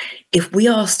 If we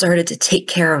all started to take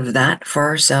care of that for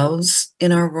ourselves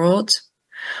in our world,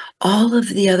 all of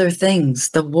the other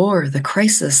things, the war, the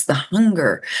crisis, the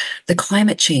hunger, the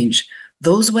climate change,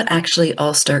 those would actually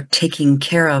all start taking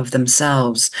care of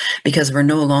themselves, because we're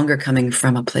no longer coming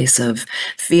from a place of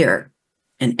fear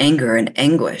and anger and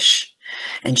anguish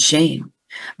and shame,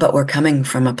 but we're coming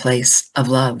from a place of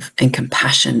love and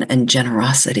compassion and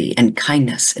generosity and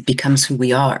kindness. It becomes who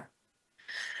we are.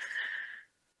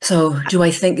 So do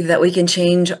I think that we can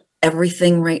change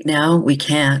everything right now? We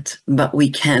can't, but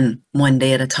we can one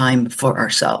day at a time for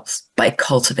ourselves by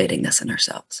cultivating this in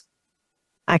ourselves.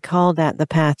 I call that the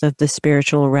path of the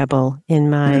spiritual rebel in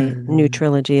my new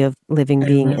trilogy of Living,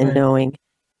 Being, and Knowing.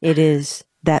 It is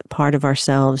that part of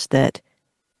ourselves that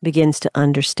begins to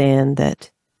understand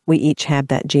that we each have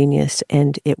that genius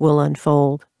and it will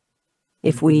unfold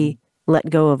if we let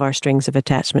go of our strings of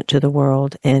attachment to the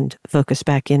world and focus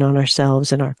back in on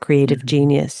ourselves and our creative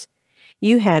genius.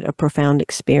 You had a profound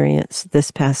experience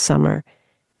this past summer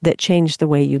that changed the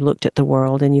way you looked at the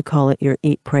world, and you call it your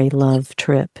Eat, Pray, Love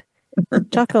trip.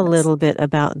 Talk a little bit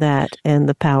about that and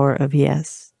the power of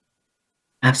yes.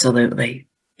 Absolutely.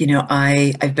 You know,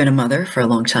 I've been a mother for a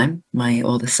long time. My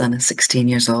oldest son is 16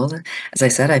 years old. As I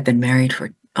said, I've been married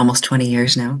for almost 20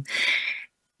 years now.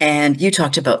 And you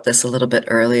talked about this a little bit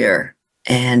earlier,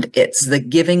 and it's the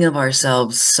giving of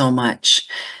ourselves so much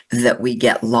that we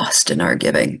get lost in our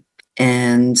giving.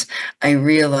 And I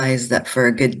realized that for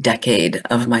a good decade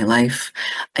of my life,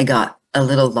 I got a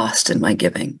little lost in my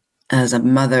giving. As a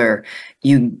mother,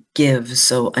 you give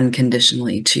so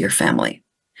unconditionally to your family.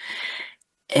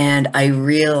 And I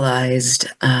realized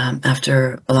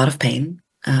after a lot of pain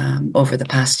over the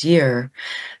past year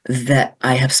that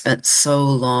I have spent so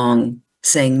long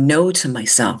saying no to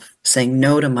myself, saying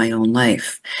no to my own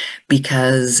life,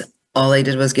 because all I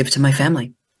did was give to my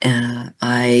family.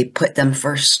 I put them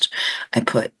first. I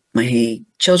put my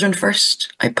children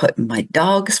first. I put my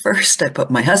dogs first. I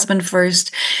put my husband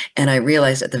first. And I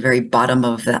realized at the very bottom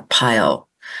of that pile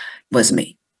was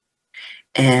me.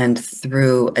 And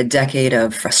through a decade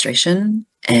of frustration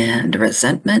and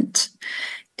resentment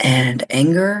and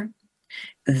anger,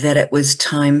 that it was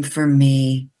time for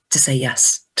me to say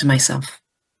yes to myself.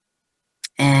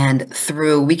 And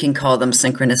through, we can call them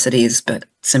synchronicities, but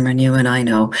Simran, you and I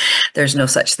know there's no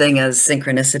such thing as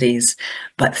synchronicities,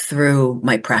 but through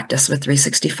my practice with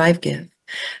 365 Give,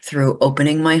 through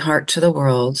opening my heart to the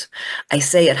world. I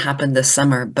say it happened this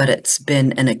summer, but it's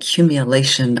been an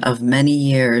accumulation of many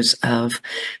years of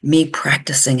me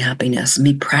practicing happiness,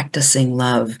 me practicing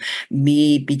love,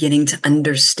 me beginning to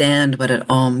understand what it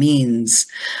all means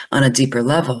on a deeper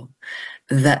level.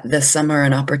 That this summer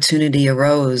an opportunity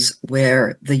arose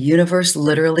where the universe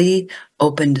literally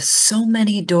opened so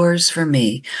many doors for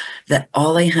me that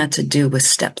all I had to do was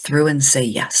step through and say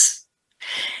yes.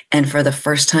 And for the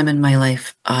first time in my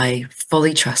life, I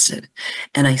fully trusted,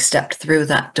 and I stepped through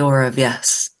that door of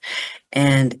yes.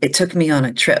 And it took me on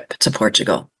a trip to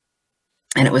Portugal.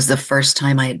 And it was the first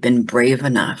time I had been brave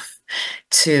enough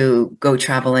to go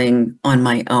traveling on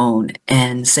my own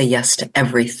and say yes to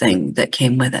everything that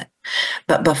came with it.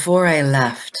 But before I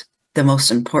left, the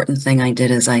most important thing I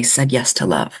did is I said yes to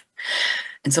love.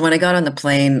 And so when I got on the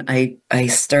plane, I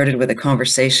started with a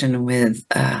conversation with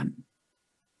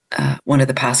one of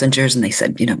the passengers, and they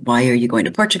said, you know, why are you going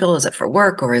to Portugal? Is it for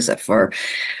work or is it for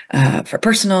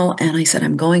personal? And I said,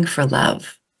 I'm going for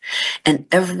love. And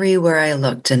everywhere I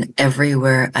looked and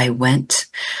everywhere I went,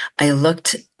 I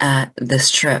looked at this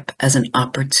trip as an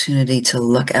opportunity to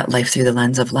look at life through the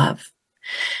lens of love.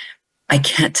 I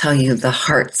can't tell you the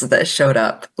hearts that showed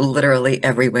up literally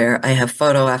everywhere. I have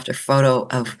photo after photo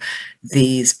of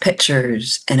these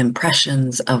pictures and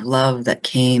impressions of love that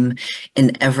came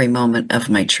in every moment of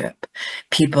my trip.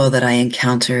 People that I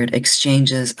encountered,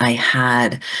 exchanges I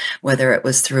had, whether it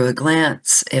was through a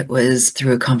glance, it was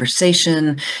through a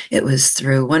conversation, it was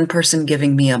through one person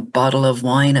giving me a bottle of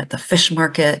wine at the fish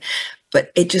market. But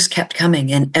it just kept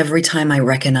coming. And every time I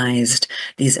recognized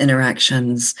these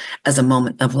interactions as a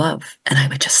moment of love, and I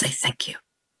would just say, thank you.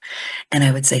 And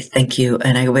I would say, thank you.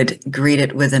 And I would greet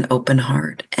it with an open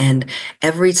heart. And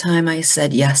every time I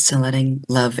said yes to letting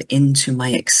love into my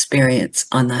experience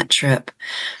on that trip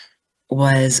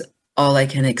was all I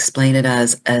can explain it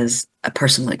as a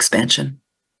personal expansion.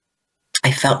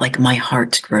 I felt like my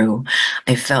heart grew.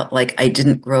 I felt like I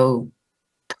didn't grow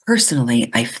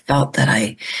personally. I felt that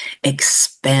I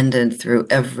expanded through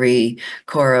every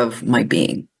core of my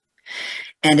being.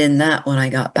 And in that, when I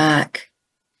got back,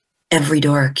 every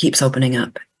door keeps opening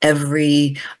up.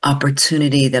 Every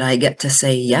opportunity that I get to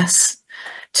say yes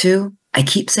to, I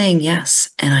keep saying yes.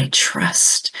 And I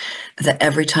trust that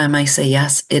every time I say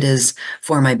yes, it is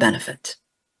for my benefit.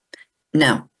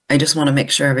 Now, I just want to make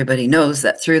sure everybody knows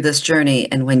that through this journey,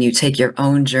 and when you take your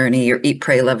own journey, your Eat,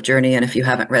 Pray, Love journey, and if you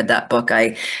haven't read that book,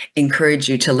 I encourage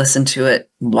you to listen to it,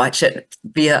 watch it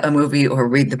via a movie, or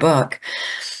read the book,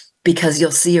 because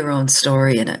you'll see your own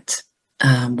story in it,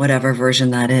 whatever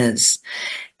version that is.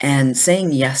 And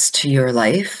saying yes to your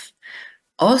life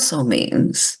also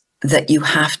means that you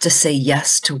have to say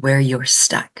yes to where you're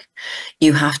stuck.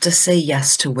 You have to say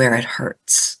yes to where it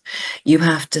hurts. You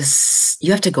have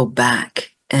to go back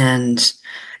and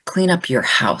clean up your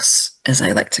house, as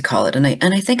I like to call it. And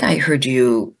I think I heard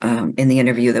you in the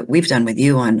interview that we've done with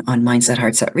you on Mindset,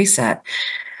 Heart Set, Reset.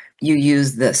 You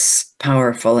use this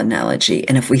powerful analogy.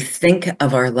 And if we think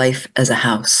of our life as a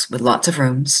house with lots of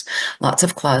rooms, lots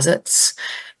of closets,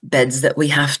 beds that we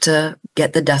have to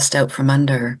get the dust out from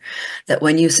under, that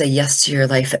when you say yes to your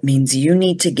life, it means you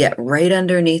need to get right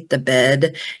underneath the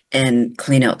bed and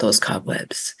clean out those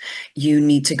cobwebs. You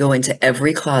need to go into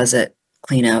every closet,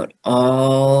 clean out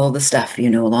all the stuff you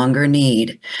no longer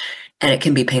need. And it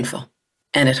can be painful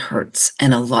and it hurts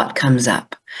and a lot comes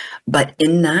up. But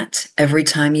in that, every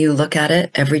time you look at it,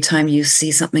 every time you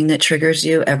see something that triggers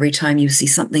you, every time you see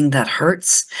something that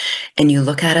hurts, and you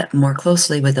look at it more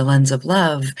closely with the lens of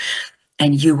love,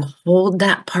 and you hold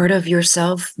that part of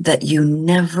yourself that you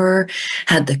never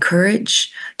had the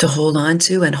courage to hold on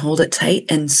to and hold it tight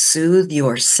and soothe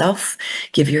yourself,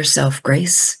 give yourself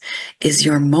grace, is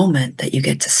your moment that you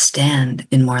get to stand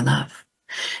in more love.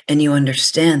 And you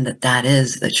understand that that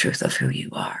is the truth of who you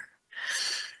are.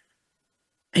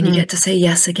 And you get to say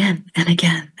yes again and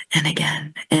again and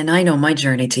again. And I know my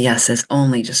journey to yes has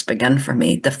only just begun for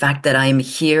me. The fact that I'm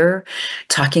here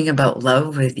talking about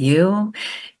love with you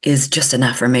is just an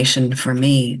affirmation for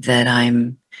me that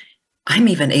I'm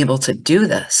even able to do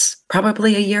this.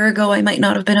 Probably a year ago, I might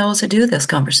not have been able to do this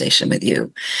conversation with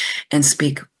you and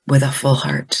speak with a full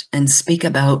heart and speak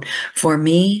about, for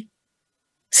me,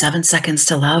 7 seconds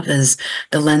to love is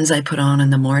the lens I put on in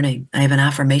the morning. I have an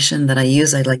affirmation that I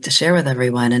use, I'd like to share with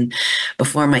everyone. And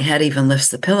before my head even lifts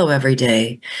the pillow every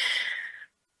day,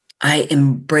 I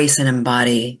embrace and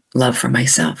embody love for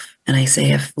myself. And I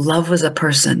say, if love was a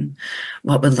person,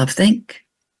 what would love think?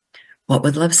 What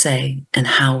would love say? And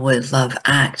how would love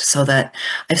act? So that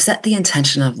I've set the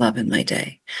intention of love in my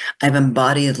day. I've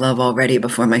embodied love already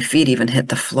before my feet even hit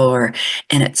the floor.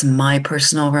 And it's my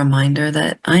personal reminder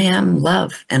that I am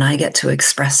love and I get to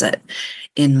express it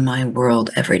in my world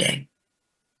every day.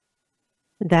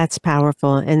 That's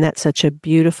powerful. And that's such a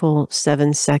beautiful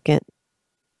 7-second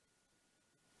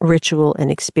ritual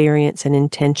and experience and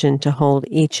intention to hold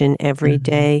each and every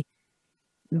day,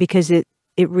 because it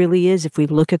really is, if we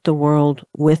look at the world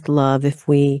with love, if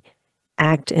we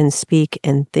act and speak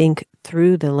and think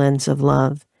through the lens of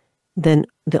love, then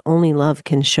the only love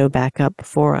can show back up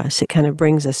for us. It kind of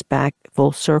brings us back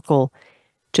full circle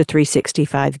to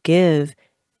 365 Give.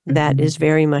 That is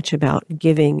very much about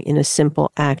giving in a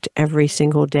simple act every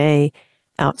single day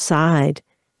outside.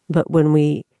 But when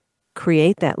we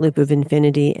create that loop of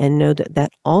infinity and know that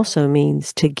that also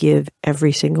means to give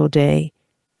every single day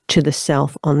to the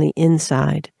self on the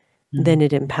inside, then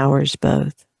it empowers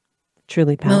both.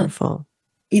 Truly powerful.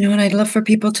 Well, and I'd love for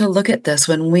people to look at this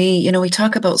when we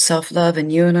talk about self-love,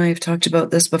 and you and I have talked about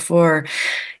this before.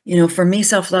 For me,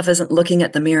 self-love isn't looking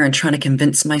at the mirror and trying to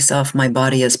convince myself my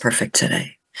body is perfect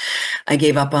today. I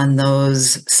gave up on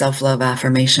those self-love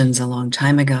affirmations a long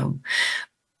time ago.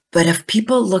 But if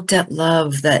people looked at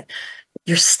love, that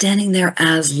you're standing there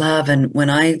as love, and when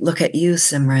I look at you,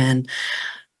 Simran,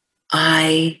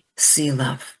 I see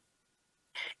love.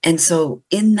 And so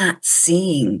in that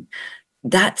seeing,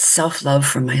 that's self-love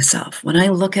for myself. When I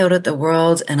look out at the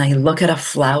world and I look at a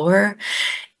flower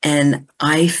and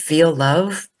I feel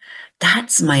love,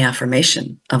 that's my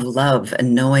affirmation of love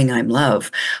and knowing I'm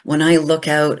love. When I look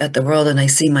out at the world and I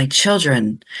see my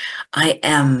children, I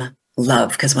am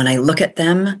love, because when I look at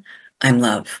them, I'm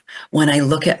love. When I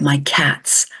look at my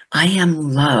cats, I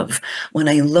am love. When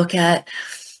I look at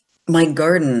my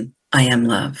garden, I am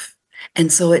love.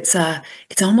 And so it's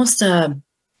almost a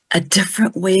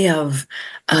different way of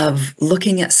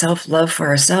looking at self-love for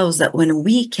ourselves, that when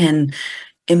we can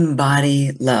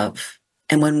embody love,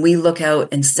 and when we look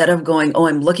out, instead of going, oh,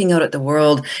 I'm looking out at the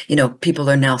world, people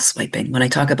are now swiping. When I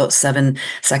talk about 7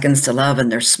 seconds to love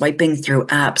and they're swiping through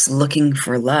apps looking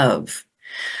for love,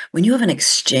 when you have an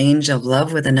exchange of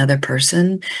love with another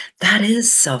person, that is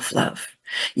self-love.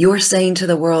 You're saying to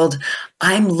the world,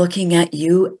 I'm looking at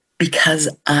you because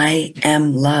I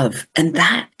am love. And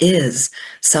that is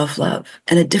self-love,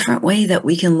 and a different way that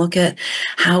we can look at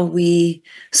how we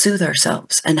soothe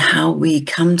ourselves and how we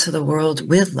come to the world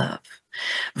with love,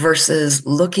 versus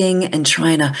looking and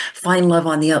trying to find love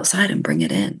on the outside and bring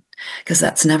it in. because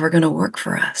that's never going to work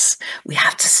for us. We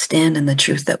have to stand in the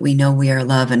truth that we know we are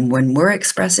love. And when we're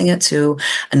expressing it to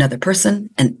another person,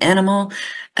 an animal,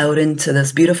 out into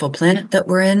this beautiful planet that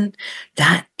we're in,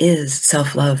 that is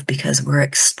self-love, because we're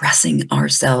expressing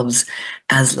ourselves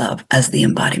as love, as the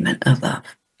embodiment of love.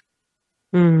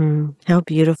 How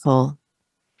beautiful.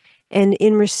 And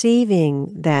in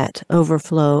receiving that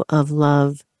overflow of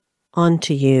love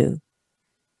onto you,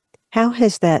 how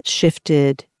has that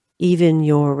shifted even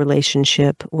your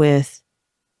relationship with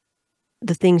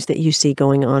the things that you see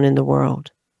going on in the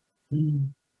world?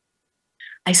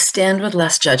 I stand with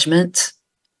less judgment.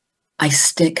 I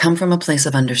come from a place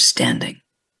of understanding.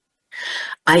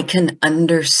 I can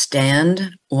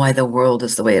understand why the world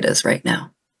is the way it is right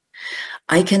now.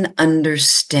 I can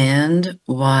understand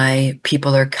why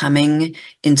people are coming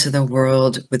into the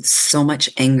world with so much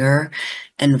anger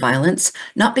and violence,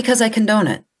 not because I condone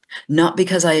it, not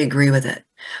because I agree with it,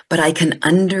 but I can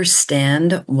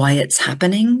understand why it's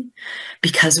happening,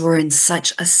 because we're in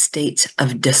such a state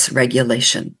of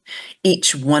dysregulation.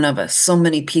 Each one of us, so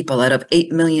many people out of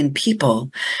 8 million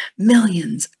people,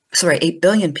 8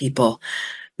 billion people,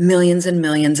 millions and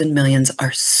millions and millions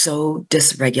are so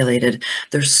dysregulated.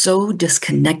 They're so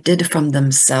disconnected from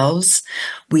themselves.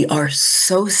 We are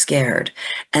so scared.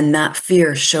 And that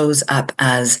fear shows up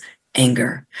as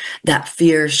anger. That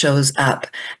fear shows up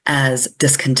as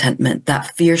discontentment.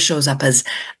 That fear shows up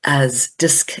as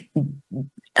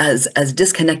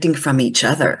disconnecting from each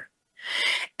other.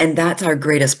 And that's our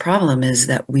greatest problem, is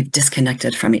that we've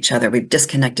disconnected from each other. We've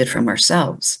disconnected from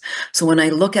ourselves. So when I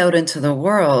look out into the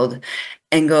world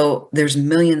and go, there's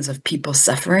millions of people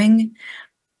suffering,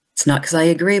 it's not because I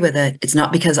agree with it. It's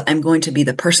not because I'm going to be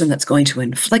the person that's going to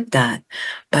inflict that,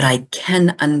 but I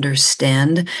can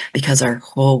understand, because our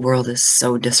whole world is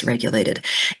so dysregulated.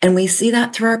 And we see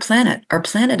that through our planet. Our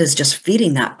planet is just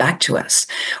feeding that back to us.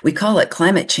 We call it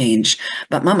climate change,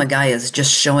 but Mama Gaia is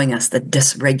just showing us the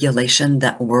dysregulation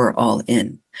that we're all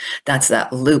in. That's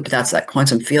that loop, that's that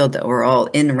quantum field that we're all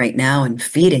in right now, and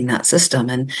feeding that system.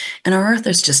 And our earth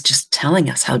is just telling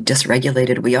us how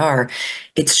dysregulated we are.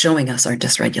 It's showing us our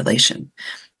dysregulation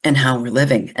and how we're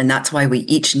living. And that's why we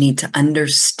each need to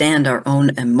understand our own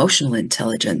emotional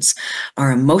intelligence,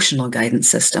 our emotional guidance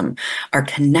system, our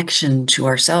connection to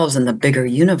ourselves and the bigger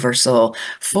universal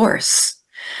force,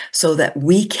 so that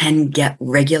we can get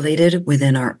regulated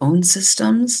within our own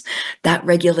systems. That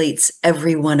regulates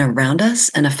everyone around us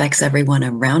and affects everyone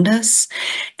around us.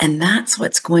 And that's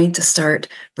what's going to start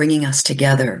bringing us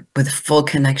together with full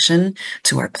connection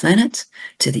to our planet,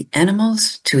 to the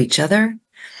animals, to each other.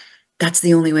 That's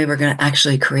the only way we're going to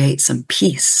actually create some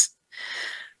peace.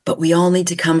 But we all need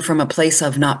to come from a place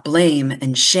of not blame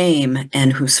and shame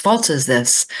and whose fault is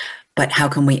this, but how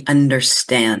can we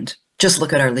understand? Just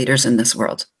look at our leaders in this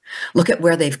world. Look at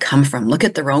where they've come from. Look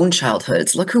at their own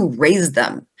childhoods. Look who raised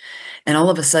them. And all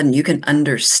of a sudden you can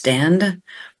understand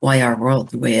why our world,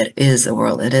 the way it is, the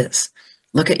world it is.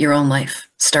 Look at your own life.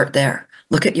 Start there.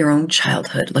 Look at your own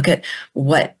childhood. Look at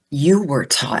what you were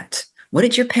taught. What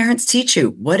did your parents teach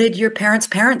you? What did your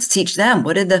parents teach them?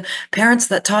 What did the parents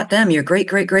that taught them, your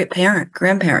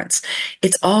grandparents?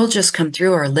 It's all just come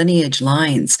through our lineage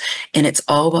lines, and it's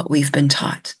all what we've been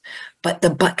taught. But the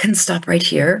but can stop right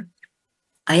here.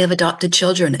 I have adopted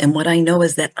children, and what I know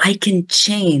is that I can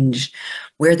change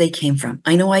where they came from.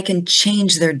 I know I can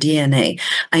change their DNA.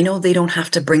 I know they don't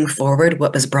have to bring forward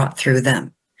what was brought through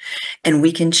them. And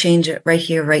we can change it right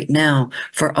here, right now,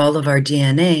 for all of our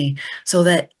DNA, so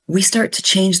that we start to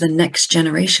change the next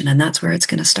generation, and that's where it's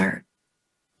going to start.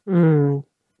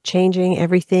 Changing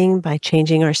everything by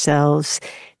changing ourselves.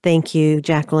 Thank you,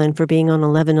 Jacqueline, for being on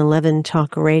 1111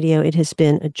 Talk Radio. It has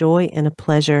been a joy and a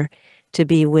pleasure to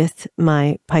be with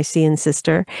my Piscean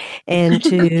sister and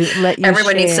to let you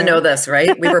Everyone needs to know this,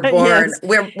 right? We were born,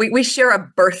 yes. we share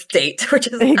a birth date, which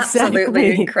is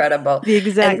absolutely incredible. The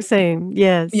exact same,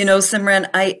 yes. You know, Simran,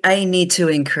 I need to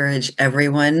encourage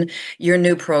everyone. Your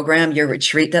new program, your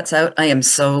retreat that's out, I am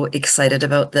so excited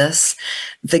about this.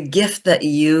 The gift that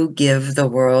you give the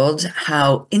world,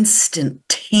 how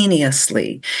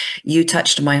instantaneously you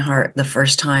touched my heart the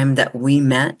first time that we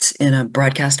met in a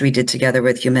broadcast we did together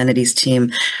with Humanity's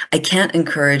team. I can't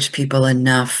encourage people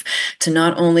enough to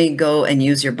not only go and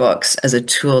use your books as a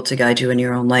tool to guide you in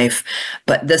your own life,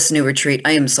 but this new retreat,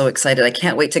 I am so excited. I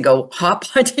can't wait to go hop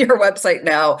onto your website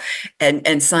now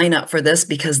and sign up for this,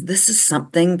 because this is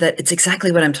something that it's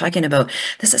exactly what I'm talking about.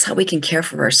 This is how we can care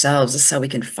for ourselves. This is how we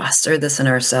can foster this in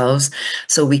ourselves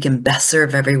so we can best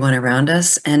serve everyone around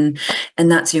us. And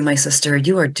that's you, my sister.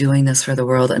 You are doing this for the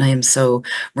world, and I am so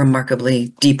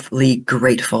remarkably, deeply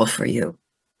grateful for you.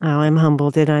 Oh, I'm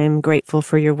humbled and I am grateful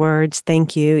for your words.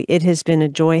 Thank you. It has been a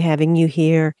joy having you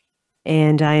here.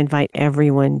 And I invite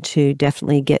everyone to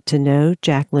definitely get to know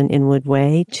Jacqueline Inwood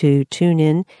Way, to tune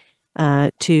in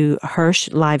to her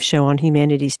live show on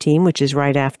Humanity's Team, which is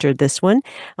right after this one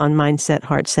on Mindset,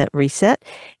 Heart Set, Reset,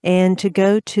 and to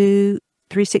go to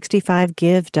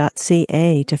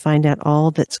 365give.ca to find out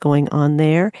all that's going on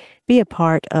there. Be a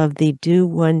part of the Do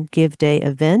One Give Day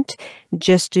event.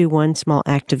 Just do one small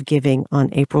act of giving on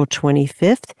April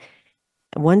 25th.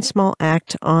 One small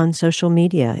act on social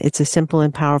media. It's a simple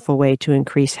and powerful way to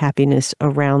increase happiness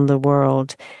around the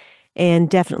world. And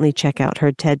definitely check out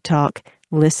her TED Talk.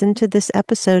 Listen to this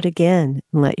episode again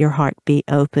and let your heart be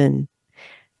open.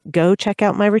 Go check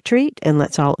out my retreat and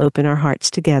let's all open our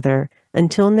hearts together.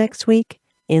 Until next week,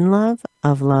 in love,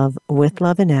 of love, with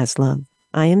love, and as love,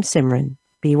 I am Simran.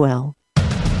 Be well.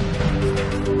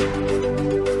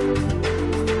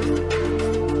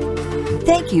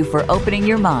 Thank you for opening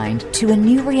your mind to a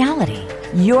new reality,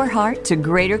 your heart to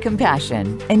greater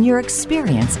compassion, and your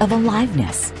experience of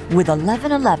aliveness with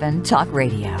 1111 Talk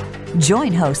Radio.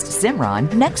 Join host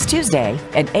Simran next Tuesday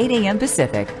at 8 a.m.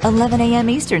 Pacific, 11 a.m.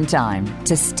 Eastern Time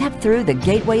to step through the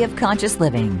gateway of conscious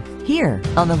living here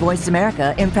on the Voice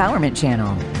America Empowerment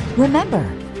Channel. Remember,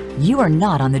 you are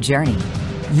not on the journey.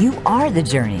 You are the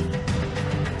journey.